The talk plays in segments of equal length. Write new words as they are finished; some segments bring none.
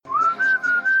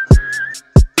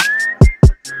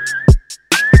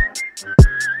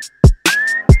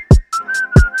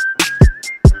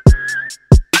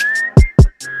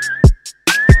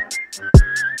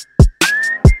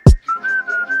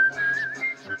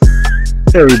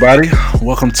Hey everybody,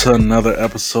 welcome to another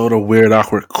episode of Weird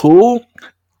Awkward Cool.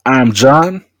 I'm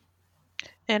John,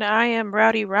 And I am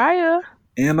Rowdy Raya.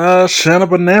 and Shanna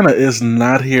Banana is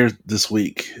not here this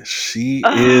week. She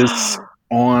is Oh,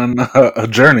 on a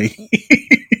journey.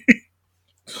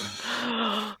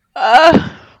 uh,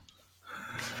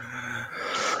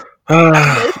 I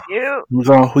uh, miss you. we're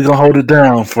gonna hold it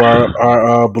down for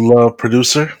our beloved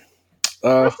producer.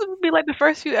 Uh, This would be like the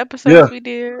first few yeah, episodes we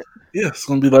did. yeah, it's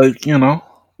gonna be like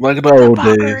like in the The old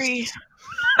fuckery. days.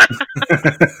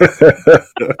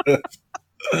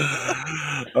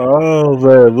 Oh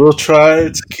man, we'll try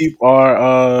to keep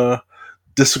our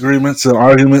disagreements and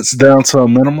arguments down to a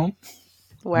minimum.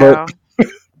 But Wow.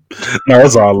 no,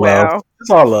 it's all love. Wow. It's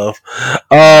all love.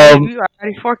 You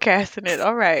already forecasting it.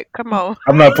 All right. Come on.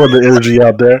 I'm not putting the energy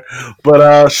out there,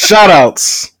 but shout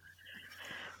outs.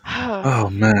 Oh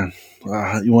man,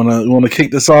 you wanna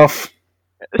kick this off?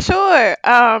 Sure.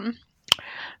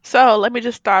 So let me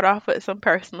just start off with some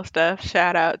personal stuff.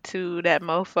 Shout out to that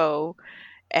mofo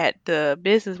at the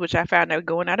business, which I found out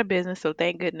going out of business. So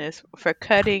thank goodness for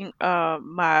cutting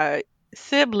my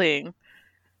sibling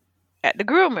at the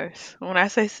groomers. When I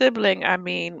say sibling, I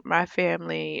mean my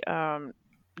family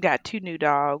got two new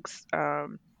dogs.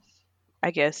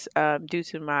 I guess due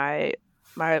to my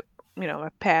my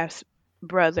past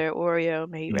brother Oreo,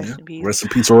 may he Yeah. rest in peace. Rest in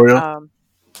peace, Oreo. Um,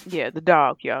 yeah, the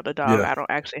dog, y'all, the dog. Yeah. I don't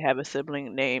actually have a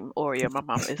sibling named Oreo. My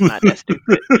mama is not that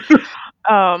stupid.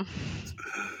 Um,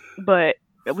 but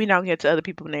we now get to other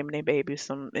people naming their babies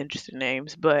some interesting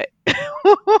names. But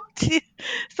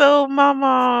so my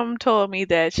mom told me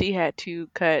that she had to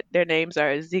cut. Their names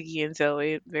are Ziggy and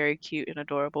Zoe, very cute and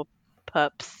adorable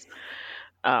pups.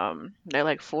 They're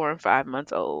like 4 and 5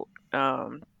 months old. Yeah,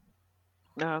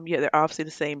 they're obviously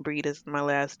the same breed as my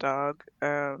last dog.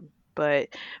 But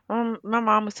my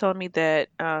mom was telling me that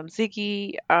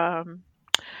Ziggy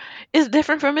is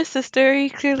different from his sister. He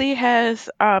clearly has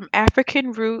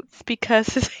African roots because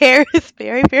his hair is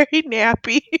very, very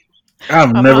nappy.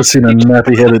 I've My never mom seen said a he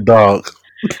nappy headed dog.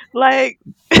 like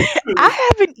I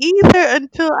haven't either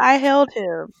until I held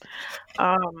him.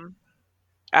 Um,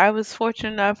 I was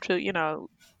fortunate enough to, you know,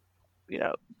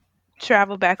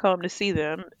 travel back home to see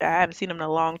them. I haven't seen them in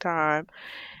a long time.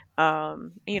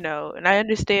 And I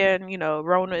understand,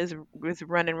 Rona is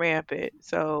running rampant.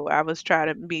 So I was trying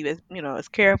to be as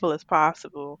careful as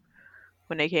possible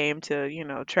when they came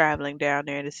to, traveling down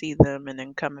there to see them and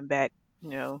then coming back,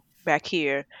 back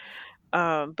here.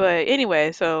 But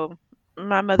anyway, so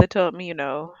my mother told me,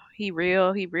 he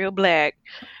real black.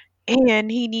 And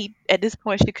he need at this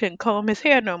point she couldn't comb his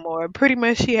hair no more. Pretty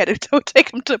much she had to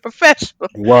take him to a professional.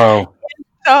 Wow.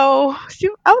 So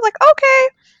I was like, okay.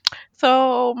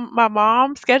 So my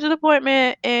mom scheduled an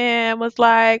appointment and was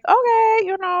like,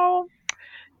 okay,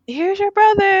 here's your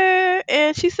brother.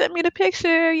 And she sent me the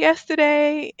picture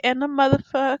yesterday, and the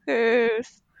motherfuckers,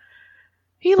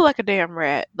 he look like a damn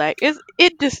rat. Like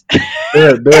it just They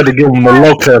had to give him a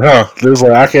low cut, huh? They was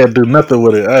like, I can't do nothing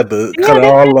with it. I had to cut yeah, it they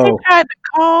all said they low. tried to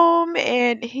comb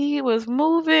and he was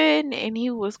moving and he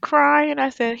was crying. I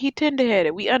said, he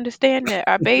tender-headed. We understand that.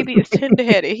 Our baby is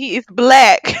tender-headed. He is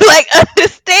black. Like,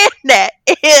 understand that.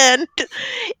 And,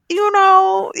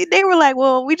 they were like,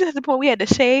 well, we just at the point we had to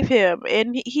shave him.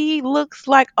 And he looks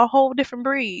like a whole different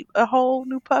breed, a whole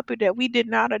new puppy that we did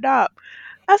not adopt.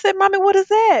 I said, Mommy, what is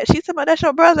that? She said, that's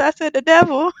your brother. I said, the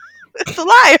devil. It's a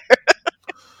liar.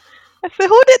 I said,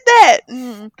 who did that?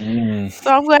 Mm.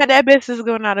 So I'm glad that business is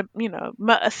going out of,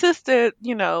 my sister,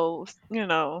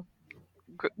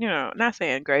 not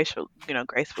saying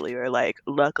gracefully or like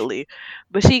luckily,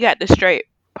 but she got the straight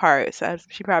parts.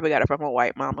 She probably got it from a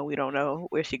white mama. We don't know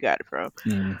where she got it from,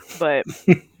 Mm. but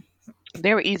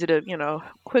they were easy to,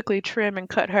 quickly trim and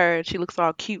cut her. And she looks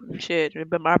all cute and shit.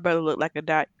 But my brother looked like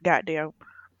a goddamn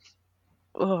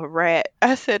rat.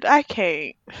 I said, I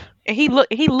can't. And he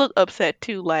looked upset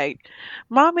too, like,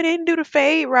 Mommy didn't do the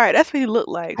fade right. That's what he looked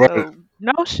like. Right. So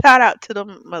no shout out to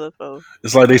them motherfuckers.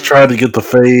 It's like they tried to get the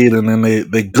fade and then they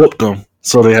gooped them,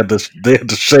 so they had to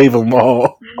shave them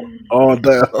all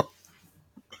down.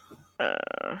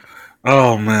 Uh,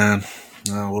 Oh man.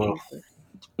 Oh well. Jesus.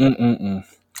 Mm-mm-mm.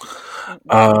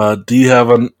 Mm-mm-mm. Do you have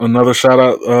another shout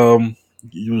out?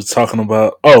 You was talking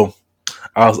about. Oh,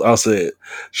 I'll say it.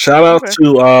 Shout out Okay.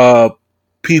 to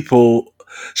people.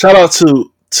 Shout out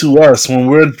to us when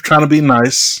we're trying to be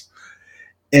nice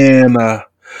and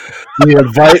we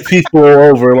invite people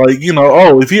over. Like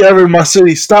oh, if you ever in my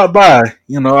city, stop by.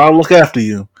 I'll look after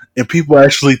you. And people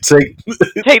actually take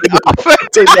Take the offer.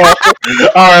 take off.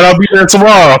 All right, I'll be there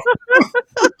tomorrow.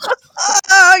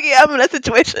 Oh yeah, I'm in that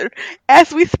situation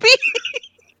as we speak.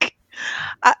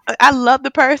 I love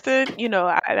the person,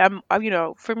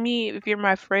 for me, if you're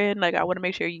my friend, like I want to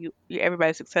make sure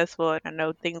everybody's successful, and I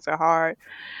know things are hard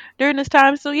during this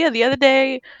time. So yeah, the other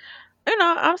day,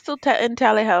 I'm still in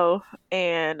Tally Ho,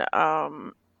 and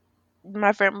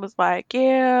my friend was like,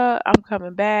 "Yeah, I'm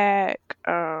coming back."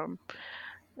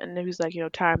 And then he was like,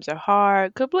 "Times are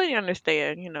hard." Completely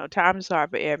understand, times are hard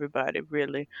for everybody,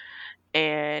 really.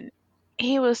 And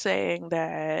he was saying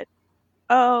that,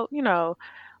 oh,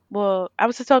 well, I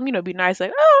was just telling him, be nice,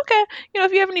 like, oh, okay,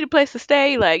 if you ever need a place to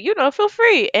stay, like, feel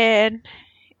free. And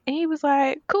he was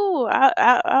like, cool,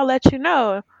 I'll let you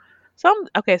know.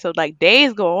 Okay, so like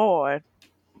days go on,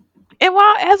 and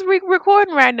while as we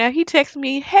recording right now, he texts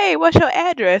me, hey, what's your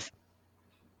address?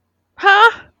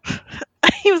 Huh?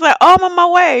 He was like, oh, I'm on my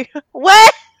way.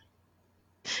 What?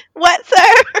 What,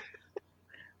 sir?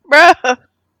 Bruh,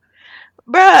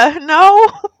 bruh, no.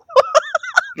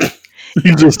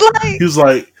 He just Like, he was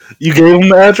like, you gave him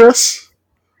the address?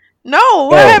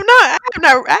 no, I Oh. have not. I have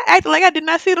not. I acted like I did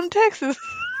not see them texts.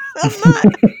 I'm not.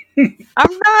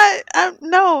 I'm not. I'm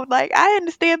no. Like I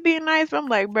understand being nice, but I'm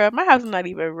like, bro, my house is not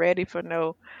even ready for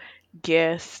no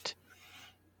guest.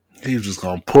 He was just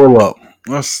gonna pull up.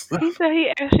 That's He said he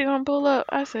actually gonna pull up.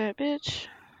 I said, bitch.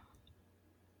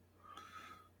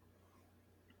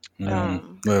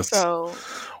 that's So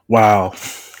wow.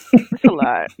 it's a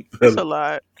lot. It's a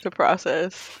lot to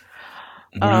process.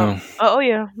 Yeah, Oh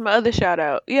yeah, my other shout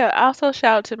out. Yeah, I also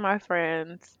shout out to my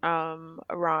friends,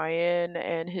 Ryan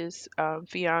and his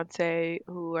fiance,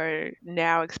 who are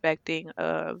now expecting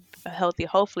a healthy,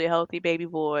 hopefully a healthy baby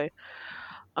boy.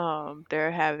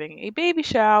 They're having a baby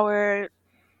shower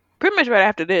pretty much right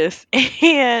after this.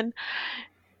 And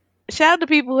shout out to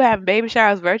people who have baby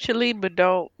showers virtually but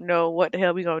don't know what the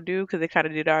hell we gonna do because they kind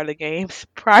of did all the games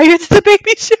prior to the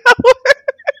baby shower.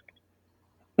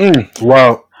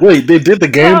 wow. Wait, they did the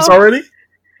games So already?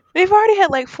 they've already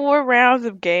had like 4 rounds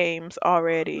of games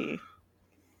already.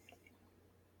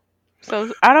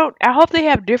 So I don't. I hope they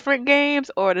have different games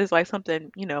or there's like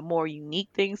something more unique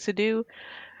things to do.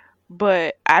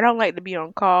 But I don't like to be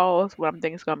on calls when I'm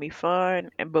thinking it's gonna be fun,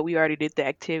 but we already did the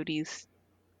activities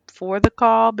for the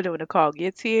call. But then when the call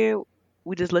gets here,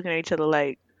 we just looking at each other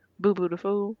like boo boo the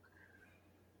fool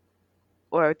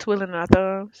or twiddling our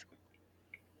thumbs.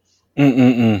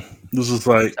 Mm-mm-mm. This is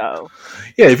like, So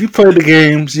yeah, if you played the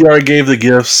games, you already gave the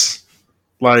gifts.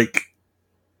 Like,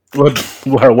 what?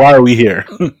 Why are we here?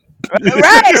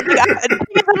 right, like the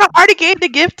thing is, I already gave the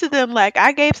gift to them. Like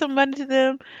I gave some money to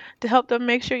them to help them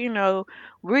make sure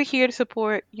we're here to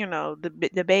support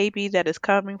the baby that is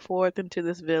coming forth into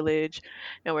this village,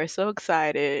 and we're so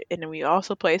excited. And then we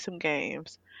also play some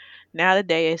games. Now the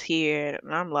day is here,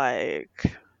 and I'm like,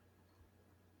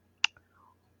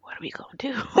 what are we gonna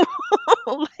do?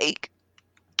 Like,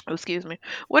 oh, excuse me,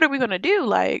 what are we gonna do?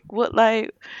 Like, what?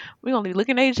 Like, we gonna be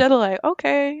looking at each other like,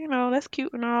 okay, that's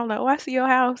cute and all. Like, oh, I see your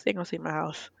house. They gonna see my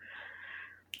house.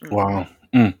 Wow.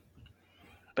 Mm-mm.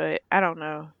 But I don't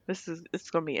know. It's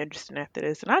gonna be interesting after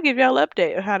this, and I'll give y'all an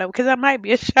update on how to because I might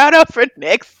be a shout out for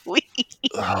next week.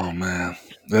 Oh man,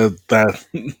 that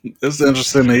it's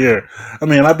interesting to hear. I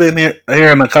mean, I've been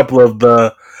hearing a couple of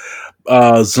the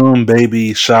Zoom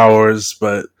baby showers,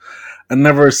 but I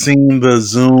never seen the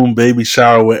Zoom baby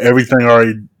shower with everything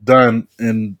already done.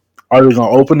 And are they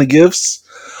gonna open the gifts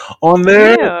on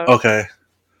there? Yeah, Okay.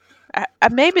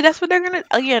 maybe that's what they're gonna.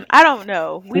 Again, I don't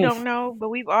know. We don't know, but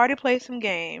we've already played some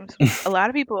games. A lot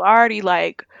of people already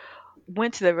like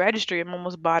went to the registry and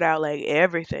almost bought out like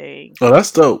everything, Oh,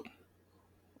 that's dope.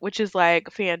 which is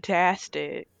like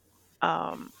fantastic.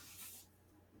 Um,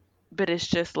 but it's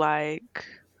just like,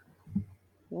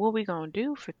 what we gonna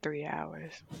do for 3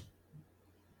 hours?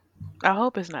 I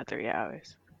hope it's not 3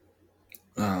 hours.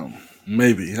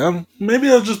 Maybe. Maybe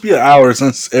it'll just be an hour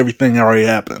since everything already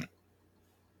happened.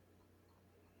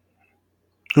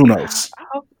 Who knows? I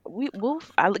hope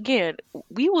again.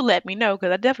 We will let me know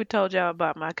because I definitely told y'all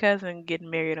about my cousin getting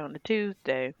married on the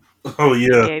Tuesday Oh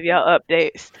and yeah, gave y'all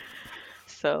updates.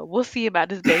 So we'll see about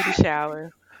this baby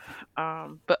shower.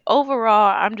 But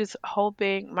overall, I'm just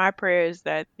hoping my prayer is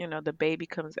that the baby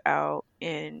comes out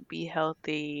and be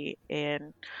healthy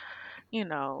and you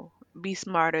know be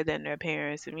smarter than their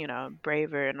parents and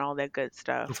braver and all that good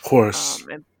of stuff. course.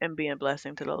 And be a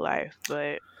blessing to the life.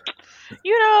 But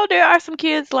there are some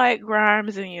kids like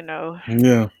Grimes, and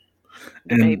Yeah,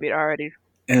 the and baby already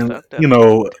and fucked up his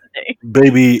name.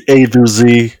 baby A through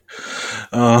Z.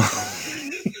 Uh,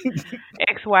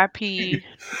 XYP,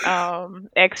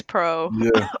 X Pro.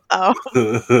 yeah. Um,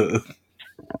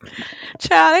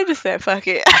 child, they just said fuck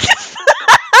it.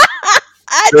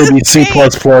 I just Baby C can't.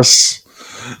 plus plus.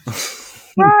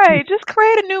 Right. Just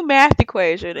create a new math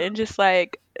equation and just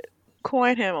like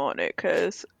coin him on it,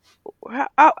 cause I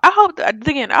hope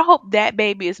again I hope that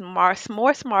baby is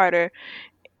more smarter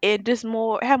and just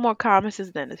more have more common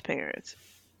sense than his parents.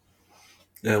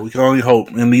 Yeah, we can only hope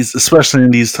in these, especially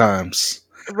in these times.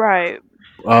 Right.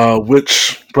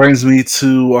 Which brings me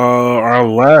to our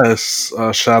last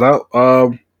shout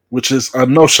out, which is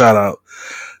no shout out.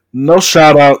 No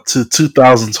shout out to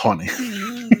 2020.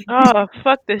 Oh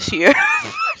fuck this year.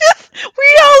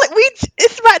 We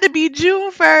it's about to be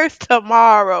June 1st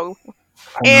tomorrow,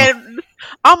 I know. and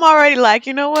I'm already like,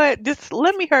 you know what? Just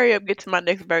let me hurry up, get to my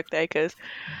next birthday, cause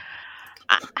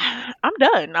I'm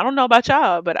done. I don't know about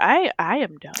y'all, but I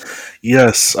am done.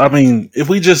 Yes, I mean, if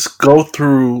we just go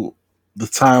through the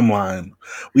timeline,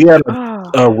 we had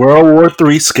Oh, a World War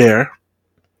III scare.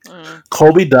 mm,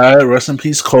 Kobe died. Rest in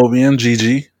peace, Kobe and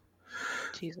Gigi.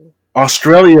 Jesus.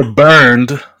 Australia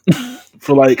burned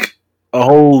for like a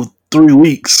whole 3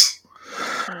 weeks.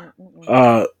 Mm, mm, mm.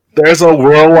 Uh, there's a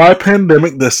worldwide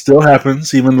pandemic that still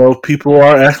happens, even though people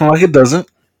are acting like it doesn't.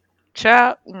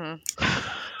 Child. Mm.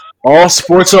 All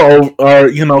sports are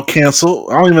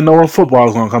canceled. I don't even know when football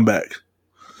is going to come back.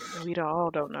 We don't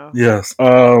all don't know. Yes.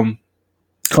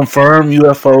 Confirmed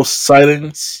UFO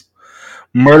sightings,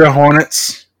 murder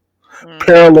hornets, Mm.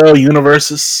 parallel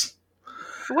universes.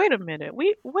 Wait a minute.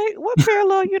 Wait. What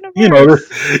parallel You know, universe?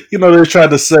 they tried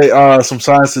to say. Some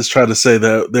scientists tried to say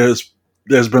that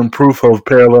there's been proof of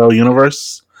parallel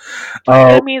universe. So Uh,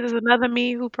 that means there's another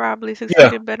me who probably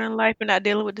yeah, succeeded better in life and not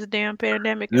dealing with this damn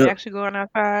pandemic and yeah, actually going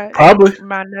outside and probably.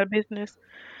 minding their business.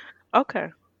 Okay,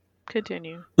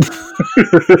 continue.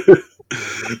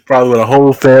 Probably with a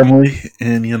whole family,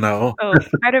 and So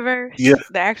Spider yeah, Verse,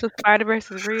 the actual Spider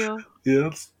Verse is real. yeah.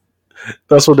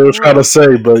 That's what they were trying to Well,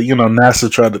 say, but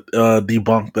NASA tried to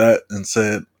debunk that and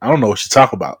said, "I don't know what you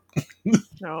talk about."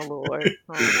 oh Lord,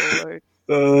 oh Lord.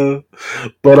 Uh,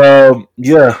 but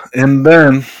yeah, and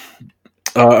then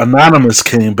Anonymous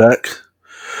came back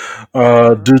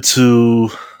Mm. due to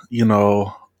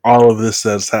all of this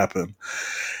that's happened,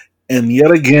 and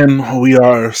yet again we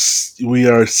are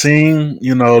seeing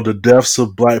the deaths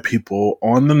of Black people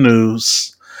on the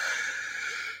news,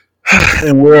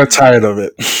 and we're Mm. tired of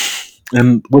it,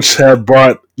 and which have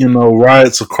brought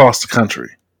riots across the country,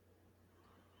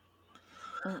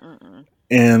 Mm-mm-mm.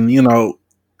 and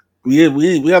we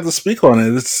have to speak on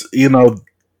it. It's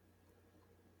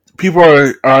people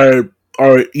are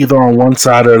either on one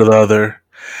side or the other,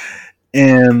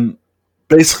 and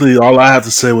basically all I have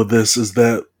to say with this is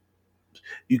that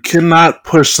you cannot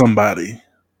push somebody,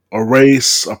 a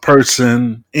race, a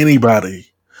person,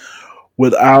 anybody,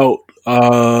 without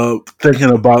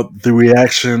thinking about the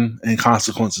reaction and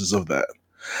consequences of that.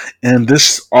 And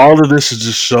all of this is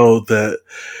just show that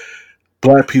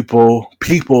Black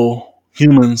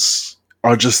humans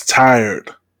are just tired.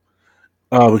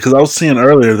 Because I was seeing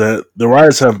earlier that the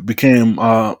riots have became,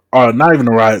 are not even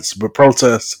the riots, but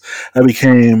protests have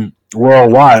became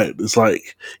worldwide. It's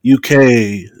like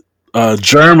UK,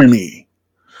 Germany,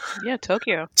 Yeah,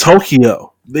 Tokyo.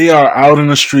 Tokyo. They are out in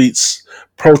the streets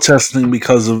protesting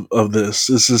because of this.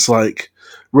 It's just like,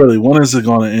 really, when is it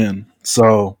going to end?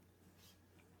 So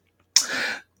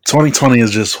 2020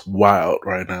 is just wild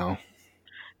right now.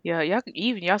 Yeah,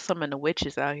 y'all some of the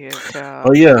witches out here,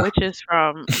 Oh child. The yeah, witches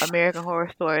from American Horror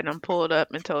Story and I'm pulled up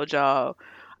and told y'all.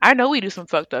 I know we do some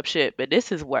fucked up shit, but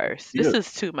this is worse. yeah, This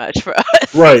is too much for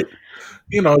us. right.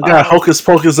 Got Um, hocus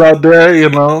pocus out there.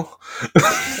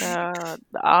 child,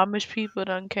 the Amish people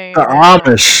done The came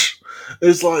down. Amish.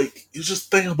 It's like you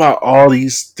just think about all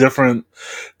these different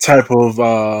type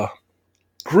of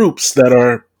groups that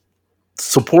are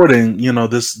supporting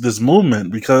this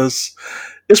movement, because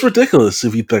it's ridiculous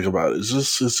if you think about it.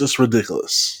 It's just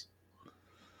ridiculous.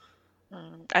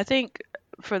 I think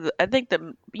I think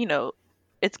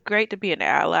it's great to be an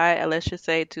ally, let's just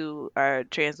say to our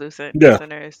translucent Yeah,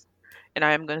 listeners. And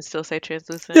I am gonna still say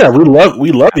translucent, yeah. We so love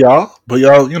we love y'all, but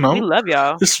y'all we love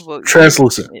y'all. it's Well,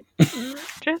 translucent.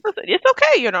 translucent. It's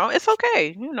okay, it's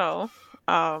okay.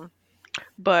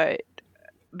 But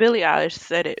Billie Eilish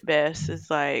said it best. It's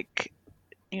like,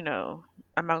 you know,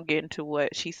 I'm not getting to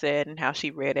what she said and how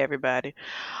she read everybody,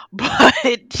 but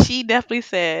she definitely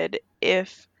said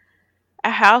if a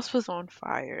house was on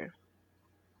fire,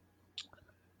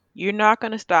 you're not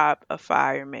gonna stop a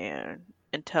fireman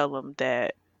and tell him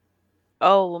that,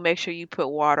 oh, well, make sure you put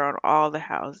water on all the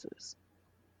houses.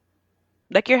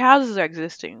 Like your houses are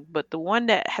existing, but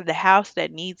the house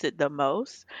that needs it the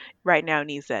most right now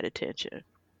needs that attention.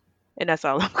 And that's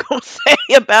all I'm gonna say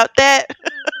about that.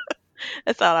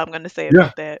 That's all I'm gonna say Yeah,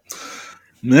 about that.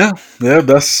 yeah, yeah.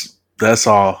 That's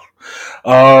all.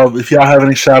 If y'all have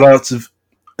any shout outs,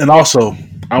 and also,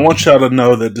 I want y'all to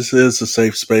know that this is a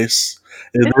safe space.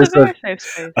 It It's a is very safe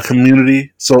space. a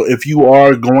community. So if you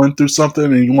are going through something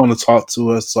and you want to talk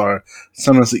to us or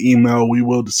send us an email, we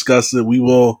will discuss it. We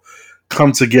will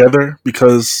come together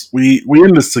because we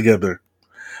in this together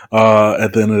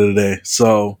at the end of the day.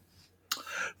 So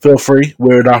feel free.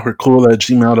 We're Cool at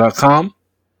gmail.com.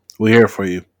 We're here for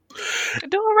you.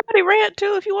 Do a rowdy rant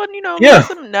too if you want, Yeah.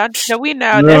 listen. Not, no, we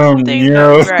know that's some things.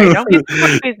 No, Yeah. right? Don't get too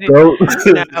crazy. Don't,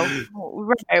 No,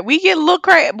 right? We get a little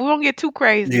crazy. We won't get too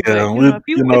crazy. But yeah. We, if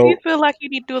you feel like you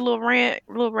need to do a little rant,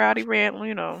 a little rowdy rant,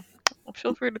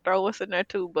 feel free to throw us in there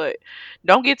too. But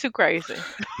don't get too crazy.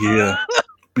 yeah.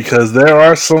 Because there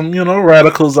are some,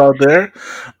 radicals out there.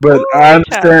 But I Ooh,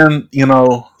 child. understand,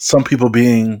 some people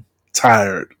being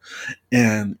tired.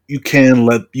 And you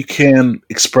can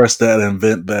express that and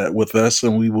vent that with us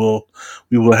and we will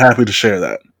happy to share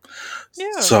that.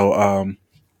 Yeah. So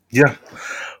yeah.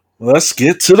 Let's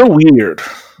get to the weird.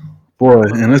 Boy,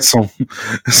 and Lord. it's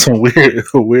some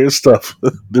weird stuff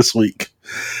this week.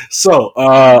 So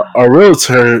a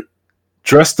realtor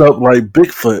dressed up like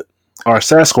Bigfoot or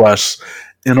Sasquatch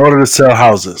in order to sell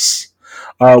houses.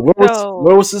 Where So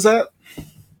was this at?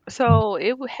 so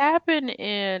it would happen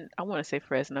in, I want to say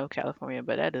Fresno, California,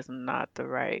 but that is not the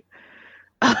right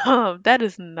that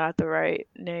is not the right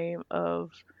name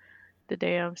of the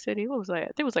damn city. What was that? I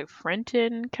think it was like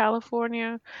Frenton,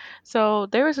 California. So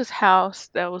there was this house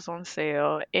that was on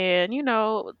sale, and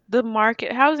the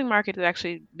housing market is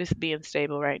actually just being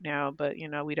stable right now, but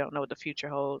we don't know what the future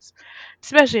holds,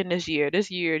 especially in this year. This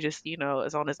year just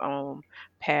is on its own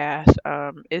path.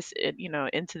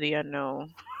 Into the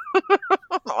unknown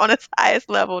on its highest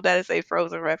level. That is a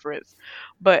Frozen reference,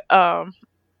 but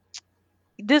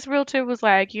this realtor was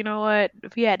like, you know what?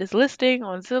 If he had this listing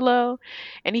on Zillow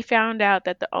and he found out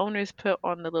that the owners put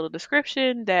on the little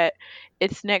description that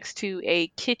it's next to a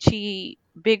kitschy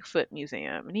Bigfoot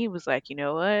museum. And he was like, you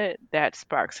know what? That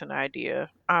sparks an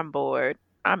idea. I'm bored.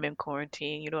 I'm in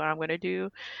quarantine. You know what I'm going to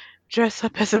do? Dress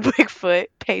up as a Bigfoot,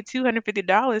 pay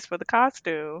 $250 for the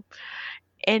costume,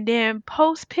 and then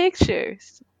post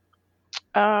pictures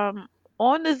um,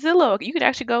 on the Zillow. You can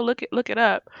actually go look it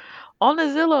up on the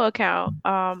Zillow account.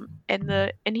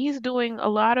 And he's doing a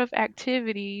lot of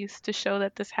activities to show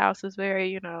that this house is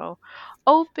very,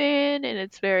 open and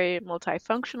it's very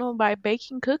multifunctional by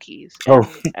baking cookies Oh,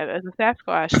 and as a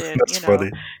Sasquatch and, that's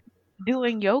funny.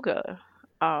 doing yoga,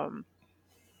 um,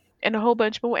 and a whole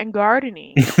bunch more and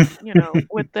gardening,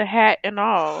 with the hat and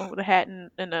all, with the hat and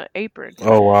the apron.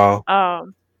 Oh wow.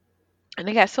 Um, and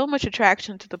they got so much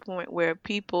attraction to the point where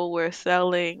people were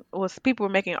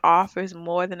making offers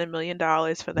more than $1 million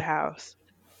for the house.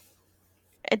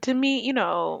 And to me,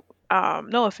 no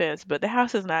offense, but the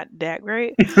house is not that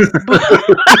great. But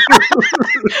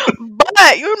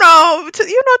but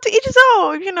to each his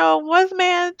own. One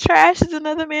man's trash is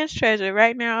another man's treasure.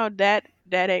 Right now, that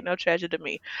ain't no treasure to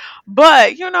me.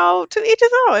 But to each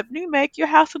his own. If you make your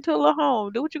house into a little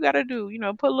home, do what you gotta do.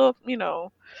 Put a little,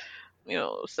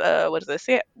 what is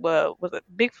it? Well, was it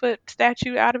Bigfoot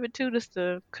statue out of it too, just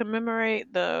to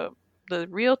commemorate the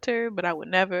realtor? But I would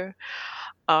never.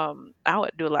 I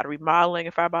would do a lot of remodeling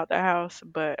if I bought that house,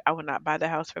 but I would not buy the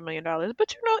house for $1 million.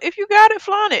 But if you got it,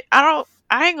 flaunt it. I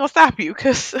ain't gonna stop you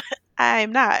because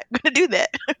I'm not gonna do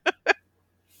that.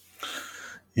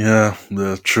 Yeah,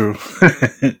 that's true.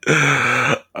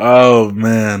 Oh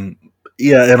man.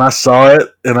 Yeah, and I saw it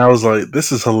and I was like,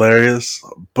 this is hilarious.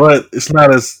 But it's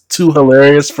not as too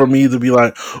hilarious for me to be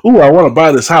like, ooh, I want to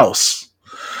buy this house.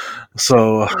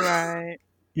 So, Right.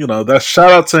 that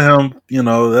shout out to him.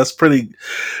 That's pretty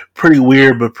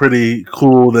weird, but pretty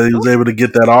cool that he was able to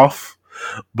get that off.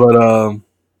 But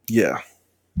yeah,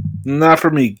 not for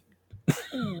me.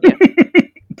 Yeah.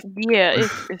 Yeah.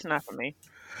 It's not for me.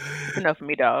 It's enough for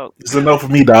me, dog. It's a no for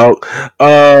me, dog.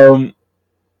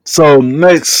 So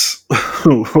next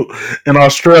in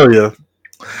Australia,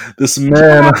 this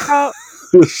man. Child,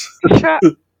 dog. Child.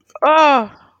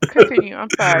 Oh, continue. I'm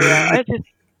sorry, y'all. I just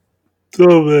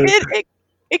Oh man.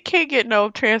 it can't get no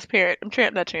transparent.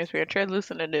 Not transparent.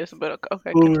 Translucent in this, but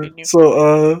okay, Oh, man. continue.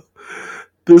 So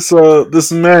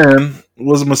this man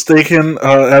was mistaken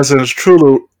as an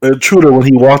intruder when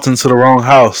he walked into the wrong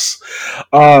house.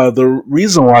 The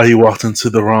reason why he walked into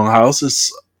the wrong house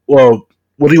is, well,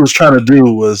 what he was trying to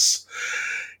do was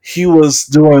he was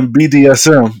doing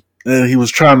BDSM and he was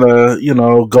trying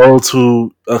to, go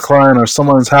to a client or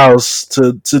someone's house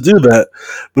to do that.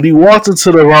 But he walked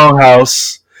into the wrong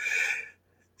house.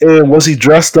 And was he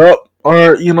dressed up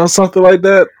or, something like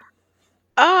that?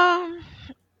 Um,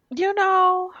 you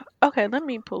know, okay, let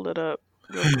me pull it up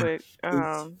real quick.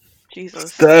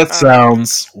 Jesus. That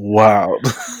sounds wild.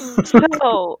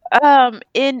 So,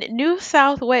 in New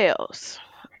South Wales,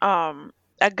 um,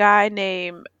 a guy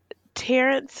named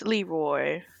Terrence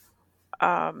Leroy,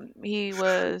 him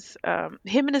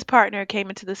and his partner came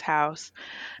into this house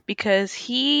because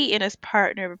he and his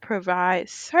partner provide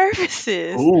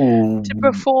services to Ooh.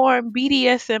 perform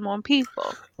BDSM on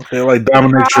people. Okay, like The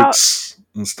proud, dominatrix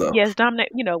and stuff. yes, dominant,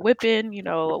 whipping,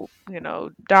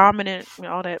 dominant,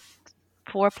 all that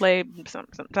foreplay,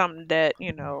 something that,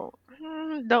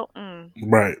 don't,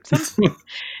 Right. some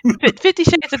 50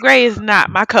 Shades of Grey is not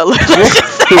my color. Let's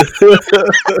just say,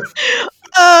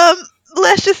 um,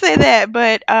 let's just say that.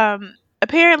 But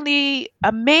apparently,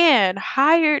 a man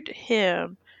hired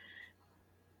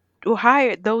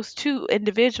those two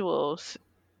individuals,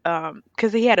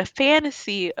 because he had a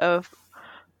fantasy of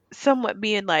somewhat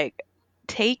being like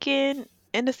taken,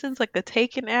 in a sense, like the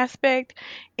taken aspect,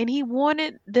 and he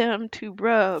wanted them to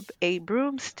rub a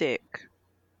broomstick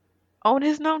on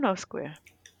his no square.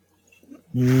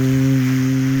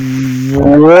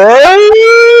 What?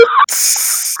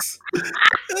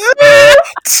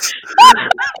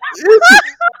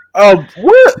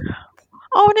 What?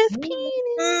 On his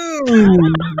penis.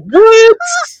 What?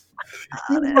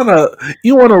 You Oh,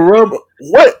 wanna rub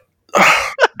what?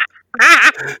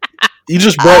 You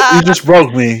just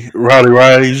broke me, Rowdy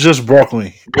Ryan. You just broke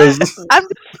me. 'Cause- I'm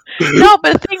No,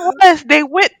 but the thing was, they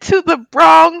went to the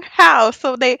wrong house.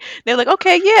 So they're like,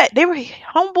 okay, yeah, they were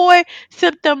homeboy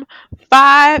sent them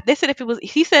five. They said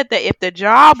he said that if the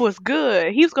job was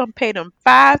good, he was gonna pay them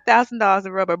 $5,000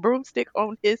 to rub a broomstick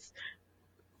on his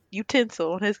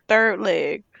utensil on his third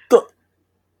leg.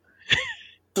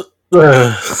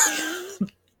 uh,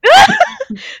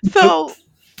 So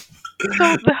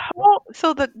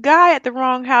so the guy at the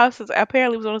wrong house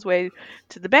apparently was on his way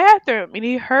to the bathroom and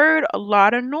he heard a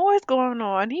lot of noise going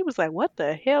on. He was like, "What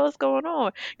the hell is going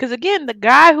on?" Because again, the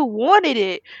guy who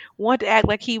wanted to act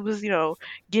like he was,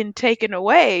 getting taken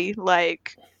away.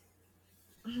 Like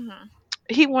mhm.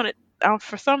 He wanted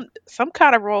for some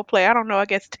kind of role play. I don't know. I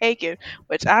guess taken,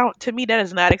 which I don't. To me, that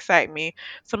does not excite me.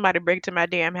 Somebody break to my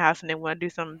damn house and they want to do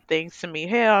some things to me.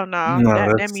 Hell no. no,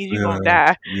 That that's means you're yeah, gonna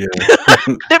die. yeah.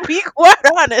 To be quite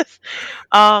honest.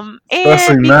 Especially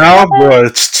And now, because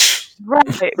but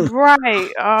right,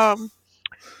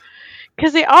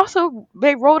 because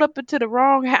they rolled up into the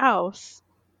wrong house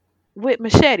with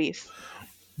machetes.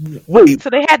 wait, So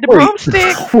they had the wait,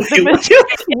 broomstick, the wait,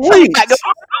 machete. So we got wait.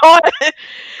 going on.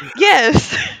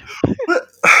 Yes.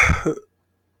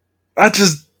 I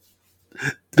just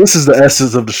this is the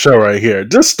essence of the show right here.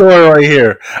 This story right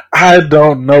here, I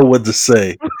don't know what to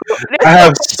say. I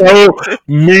have so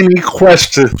many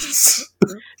questions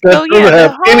that So doesn't yeah,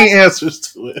 have any answers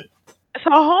to it.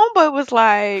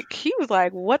 homeboy he was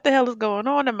like, "What the hell is going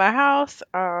on in my house?"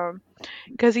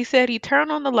 Because he said he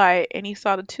turned on the light and he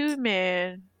saw the two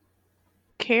men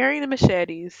carrying the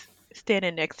machetes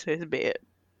standing next to his bed,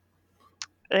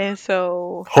 and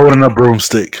so Holding a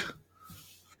broomstick.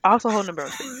 also holding a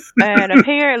broomstick. And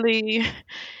apparently,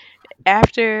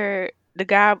 after the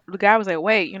guy was like,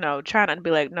 "Wait," trying not to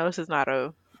be like, "No, this is not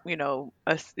a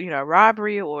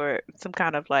robbery or some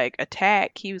kind of like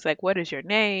attack." He was like, "What is your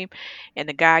name?" And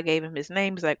the guy gave him his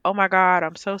name. He's like, "Oh my God,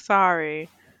 I'm so sorry.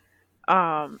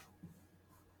 Um,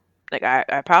 like I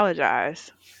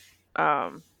apologize."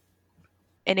 Um,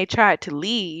 and they tried to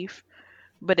leave,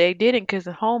 but they didn't because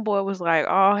the homeboy was like,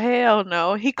 "Oh hell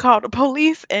no!" He called the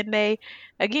police, and they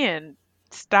again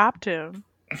stopped him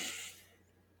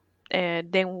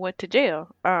and then went to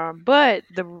jail. But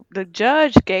the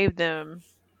judge gave them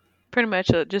pretty much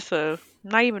just a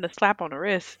not even a slap on the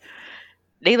wrist.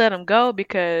 They let them go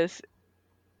because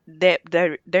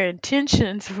their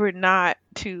intentions were not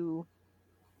to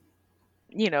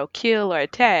kill or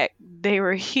attack. They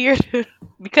were here to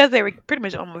because they were pretty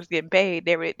much almost getting paid.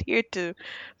 They were here to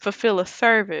fulfill a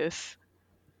service.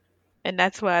 And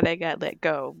that's why they got let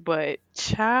go. But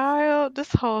child,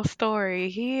 this whole story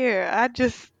here, I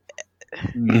just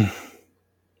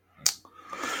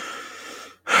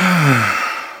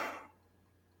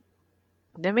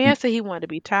the man said he wanted to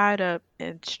be tied up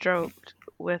and stroked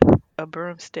with a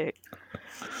broomstick.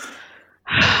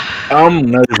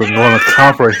 I'm not even going to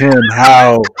comprehend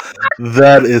how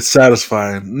that is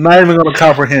satisfying. Not even going to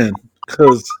comprehend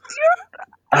because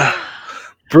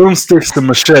broomsticks and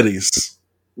machetes.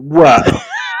 Wow.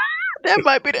 That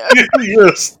might be the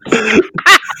Yes.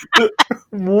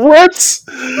 What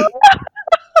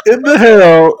in the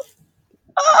hell?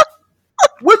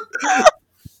 What?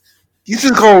 You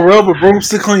just gonna rub a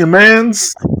broomstick on your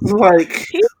man's? Like,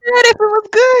 He said if it was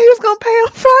good, he was gonna pay him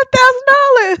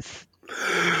 $5,000.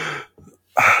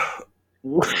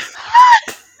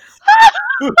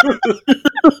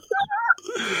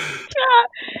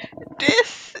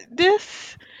 This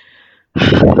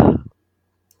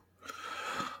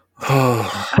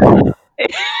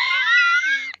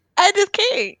I just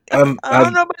can't. I I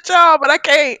don't know about y'all, but I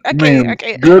can't. I can't. I mean,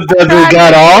 can't. good I that they tried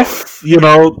got again. off.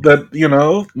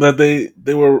 That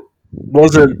they were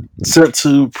wasn't sent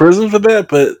to prison for that.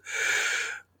 But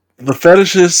the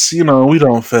fetishes, we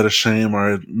don't fetish shame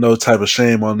or no type of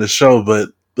shame on this show. But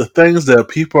the things that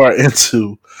people are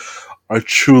into are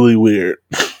truly weird.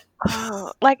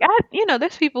 Oh, like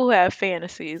there's people who have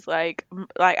fantasies. Like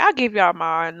I'll give y'all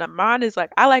mine. Mine is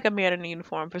like I like a man in a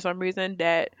uniform for some reason.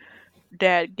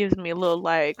 That gives me a little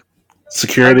like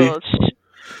a Security. little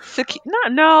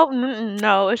not no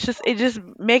no. It just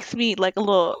makes me like a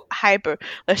little hyper.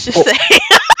 Let's just Oh, say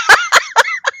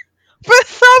for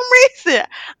some reason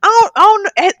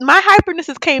my hyperness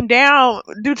has came down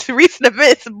due to recent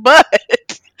events, but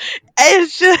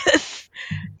it's just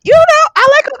I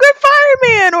like a good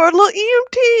fireman or a little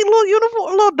EMT, little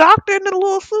uniform, a little doctor in a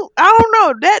little suit. I don't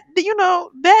know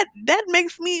that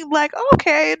makes me like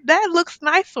okay, that looks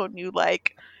nice on you,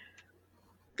 like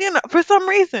for some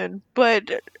reason. But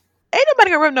ain't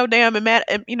nobody gonna rub no damn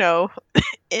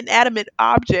inanimate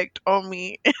object on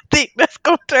me and think that's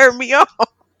gonna turn me on.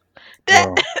 That,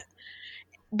 wow.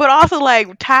 but also like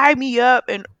tie me up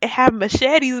and have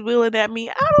machetes wheeling at me.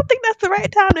 I don't think that's the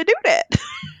right time to do that.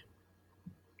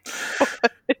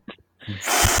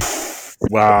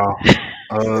 Wow.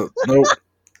 Nope.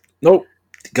 Nope.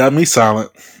 Got me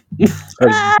silent.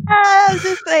 I'm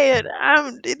just saying.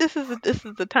 This is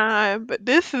the time, but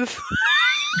this is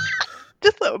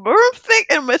just a broomstick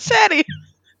and machete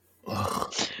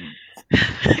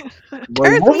Like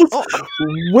turns me on.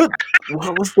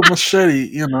 what was the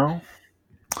machete?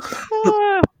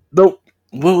 Nope.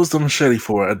 What was the machete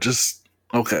for? I just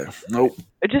okay. Nope.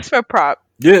 Just for prop.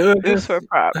 Yeah, It was for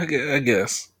prop. I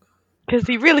guess. Because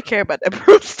he really cared about that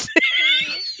broomstick.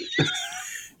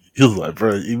 He was like,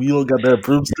 bro, if you don't got that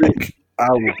broomstick, I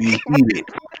will be heated.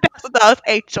 That's what those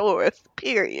hate chores.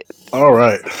 Period. All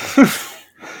right.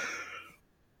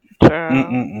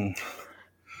 Child. Mm-mm-mm.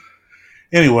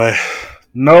 Anyway,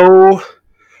 no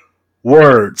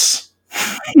words.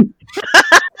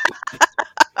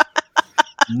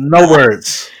 No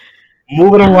words.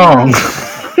 Moving along.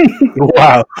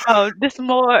 Wow. Oh, just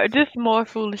more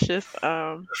foolishness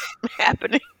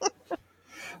happening.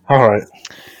 All right.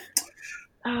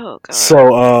 Oh God.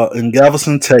 So, in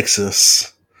Galveston,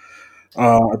 Texas,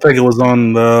 I think it was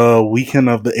on the weekend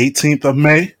of the 18th of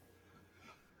May,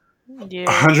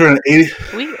 Yeah. 180,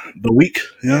 We the week,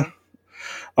 yeah.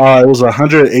 yeah. It was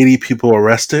 180 people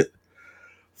arrested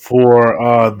for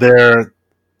their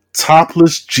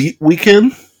topless Jeep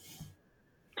weekend.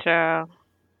 Child.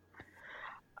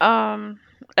 Um,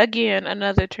 again,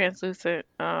 another translucent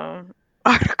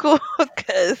article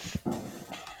because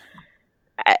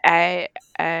I, I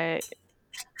I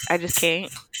I just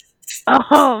can't.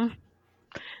 Um,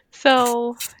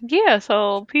 so yeah,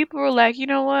 so people were like, you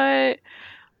know what,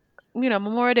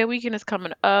 Memorial Day weekend is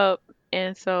coming up,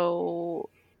 and so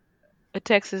the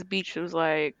Texas beach was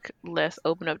like, let's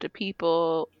open up to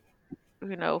people.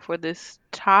 For this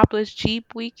topless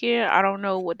Jeep weekend. I don't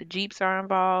know what the Jeeps are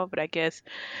involved, but I guess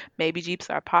maybe Jeeps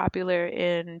are popular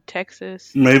in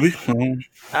Texas. Maybe.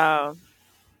 Um,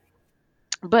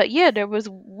 but yeah, there was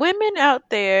women out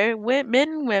there, men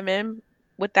and women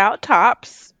without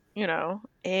tops,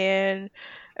 and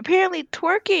apparently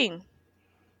twerking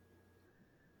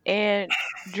and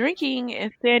drinking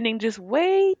and standing just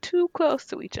way too close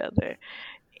to each other.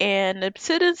 And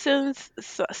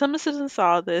some of the citizens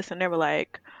saw this and they were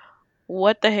like,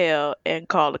 "What the hell?" and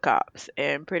called the cops.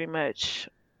 And pretty much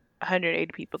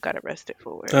 180 people got arrested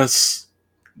for it. That's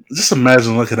just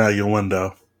imagine looking out your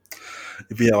window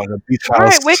if you had like a beach house.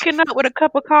 Right, waking up with a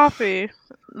cup of coffee,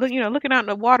 looking out in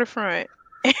the waterfront,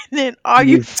 and then all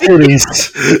you With see, titties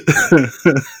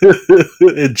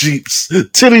and jeeps,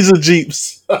 titties and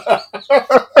jeeps.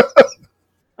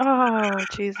 oh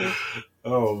Jesus,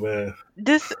 Oh man,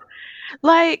 this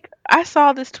like I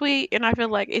saw this tweet and I feel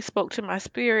like it spoke to my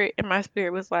spirit, and my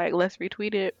spirit was like, let's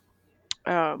retweet it.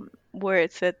 Where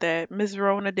it said that Ms.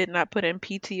 Rona did not put in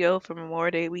PTO for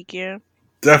Memorial Day weekend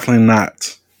definitely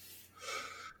not.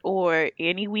 or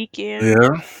any weekend.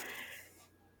 Yeah,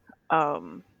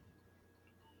 Um,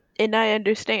 and I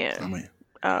I understand. mean,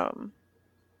 Um,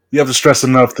 you have to stress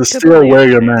enough to still completely wear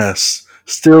your understand. mask,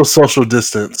 still social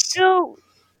distance. Still,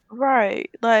 right.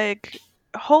 Like,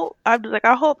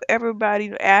 I hope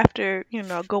everybody after,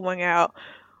 going out,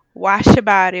 wash your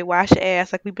body, wash your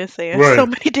ass, like we've been saying so Right,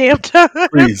 many damn times.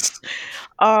 please.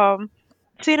 Um,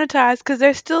 sanitized because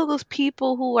there's still those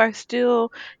people who are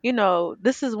still,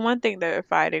 this is one thing they're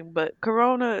fighting, but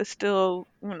Corona is still,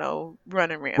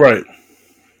 running rampant. Right.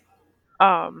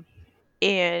 Um,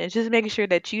 and it's just making sure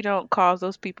that you don't cause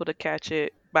those people to catch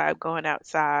it by going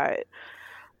outside.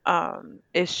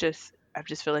 It's just, I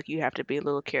just feel like you have to be a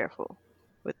little careful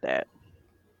with that.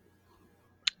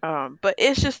 But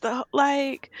it's just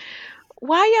like,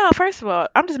 why y'all? First of all,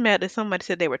 I'm just mad that somebody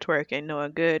said they were twerking,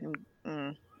 knowing good and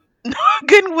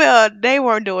good and well they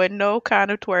weren't doing no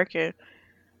kind of twerking,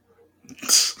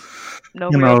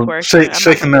 no real twerking. I'm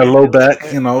not Shaking gonna get that low into it, back,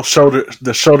 but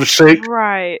the shoulder shake.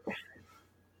 right,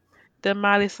 the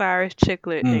Miley Cyrus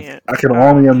chiclet I dance. can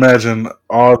only imagine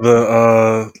all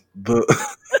the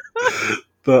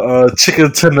the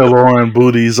chicken tenderloin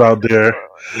booties out there.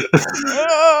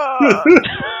 uh,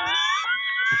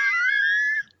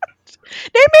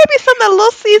 there may be some that are a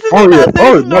little seasoned Oh than yeah. others,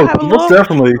 Oh no, have a most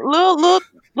definitely. little,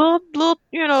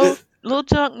 It, little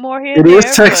junk more here it and is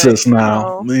there, but Texas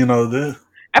now.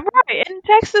 right. In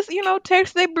Texas,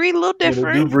 Texas they breed a little They do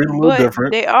different, breathe a little but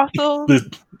different. they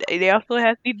also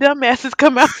have these dumbasses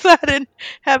come outside and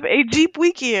have a Jeep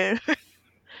weekend.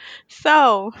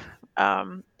 So,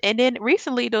 and then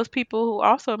recently, those people who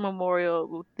also memorial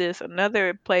with this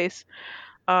another place.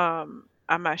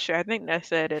 I'm not sure. I think that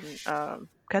said in 'cause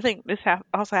I think this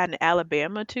also had in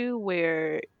Alabama too,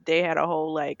 where they had a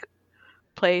whole like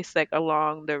place like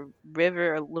along the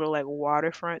river, a little like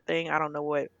waterfront thing. I don't know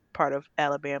what part of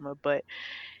Alabama, but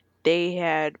they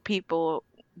had people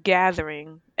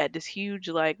gathering at this huge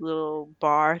like little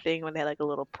bar thing when they had like a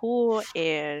little pool,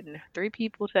 and three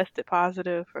people tested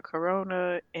positive for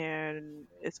corona, and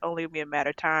it's only gonna be a matter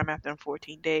of time after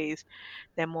 14 days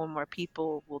that more and more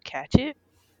people will catch it.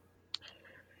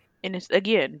 And it's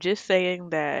again just saying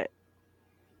that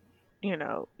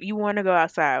you want to go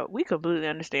outside. We completely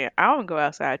understand. I want to go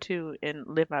outside too and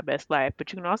live my best life,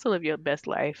 but you can also live your best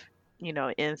life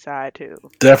inside too,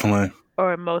 Definitely.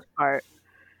 or in most part.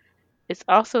 It's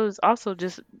also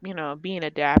just being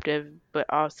adaptive, but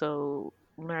also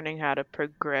learning how to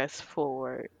progress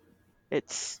forward.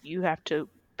 It's you have to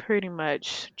pretty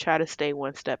much try to stay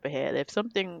one step ahead. If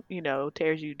something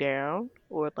tears you down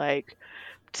or like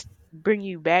bring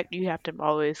you back, you have to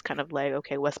always kind of like,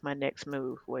 okay, what's my next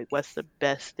move? Like, what's the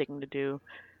best thing to do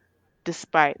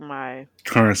despite my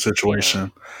Current you know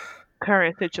situation.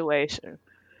 current situation?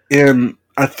 And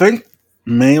I think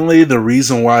mainly the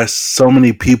reason why so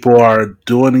many people are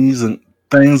doing these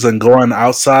things and going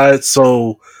outside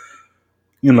so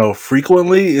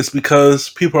frequently is because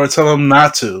people are telling them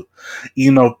not to.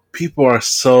 People are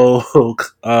so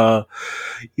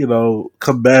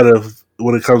combative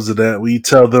when it comes to that. When you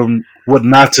tell them what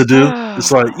not to do,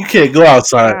 it's like you can't go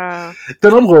outside. Yeah.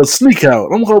 Then I'm going to sneak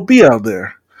out. I'm going to be out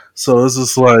there. So it's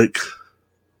just like,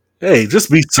 hey, just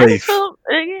be I just safe. feel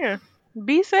yeah.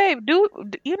 Be safe.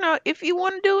 If you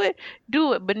want to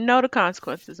do it, but know the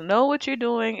consequences. Know what you're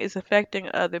doing is affecting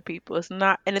other people. It's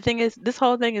not, and the thing is, this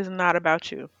whole thing is not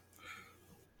about you.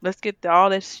 Let's get all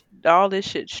this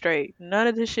shit straight. None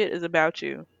of this shit is about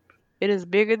you. It is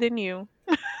bigger than you.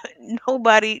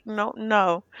 Nobody, no,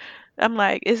 no. I'm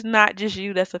like, it's not just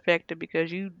you that's affected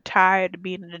because you tired of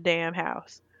being in the damn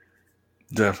house.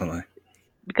 Definitely.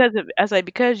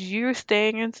 Because you're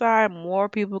staying inside, more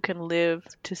people can live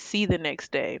to see the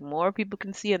next day. More people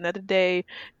can see another day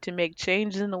to make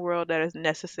changes in the world that is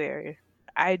necessary.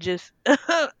 I just,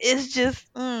 it's just,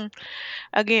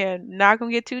 again, not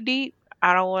gonna get too deep.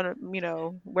 I don't want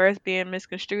to, where it's being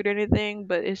misconstrued or anything,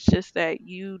 but it's just that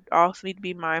you also need to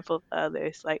be mindful of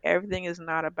others. Like everything is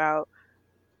not about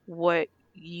what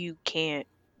you can't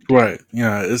do. Right.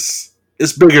 Yeah, it's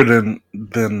bigger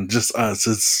than just us.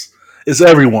 It's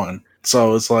everyone.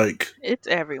 So it's like It's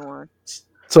everyone.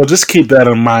 so just keep that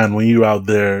in mind when you're out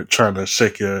there trying to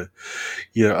shake your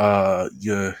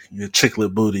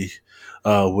chicklet booty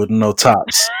with no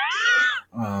tops.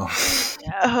 Uh,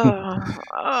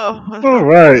 Oh, all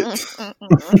right.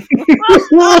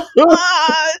 oh.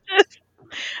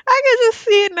 I can just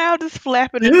see it now, just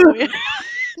flapping in the Yeah. wind.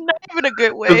 Not even a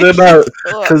good Cause way. they're not,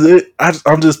 Just cause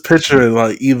I'm just picturing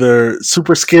like either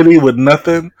super skinny with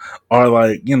nothing, or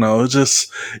like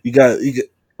just you got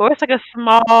or it's like a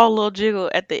small little jiggle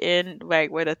at the end,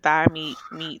 like where the thigh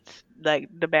meets like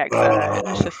the backside, and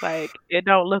it's uh, just like it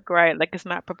don't look right, like it's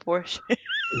not proportioned.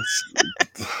 it's,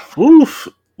 oof,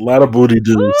 a lot of booty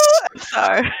Ooh, dudes. I'm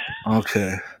sorry.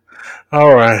 Okay,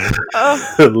 all right. Oh,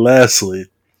 Lastly,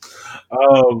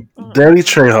 Danny mm-mm.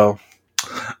 Trejo.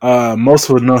 Most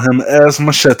would know him as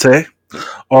Machete,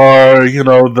 or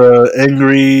the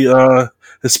angry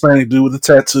Hispanic dude with the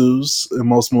tattoos in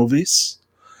most movies.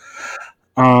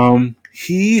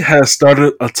 He has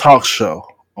started a talk show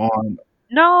on.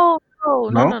 No, no,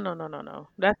 no, No. no, no, no, no, no.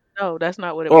 That's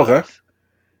not what it Okay. was.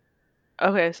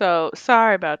 Okay, so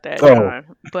sorry about that, Oh.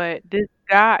 John. But this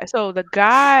guy, so the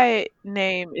guy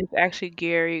name is actually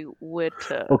Gary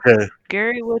Whitta. Okay.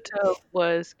 Gary Whitta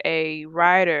was a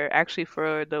writer actually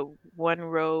for the One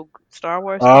Rogue Star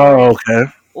Wars Oh. story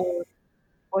Okay. or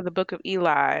or the Book of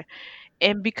Eli.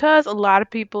 And because a lot of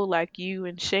people like you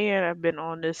and Shan have been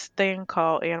on this thing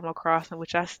called Animal Crossing,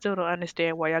 which I still don't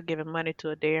understand why y'all giving money to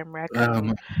a damn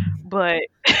raccoon, Um, but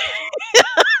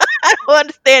I don't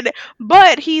understand it.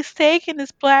 But he's taken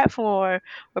this platform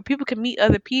where people can meet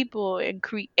other people and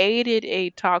created a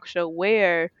talk show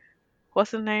where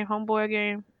what's his name, homeboy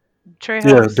game?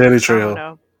 yeah, Trejo? Danny I don't Trejo.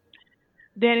 know.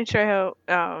 Danny Trejo,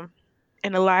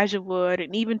 and Elijah Wood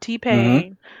and even T Mm-hmm.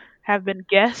 Pain have been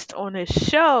guests on his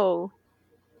show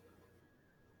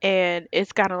and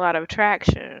it's got a lot of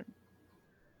traction.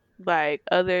 Like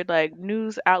other like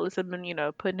news outlets have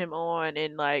been, putting him on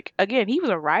and like again, he was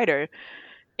a writer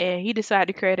and he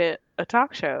decided to create a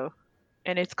talk show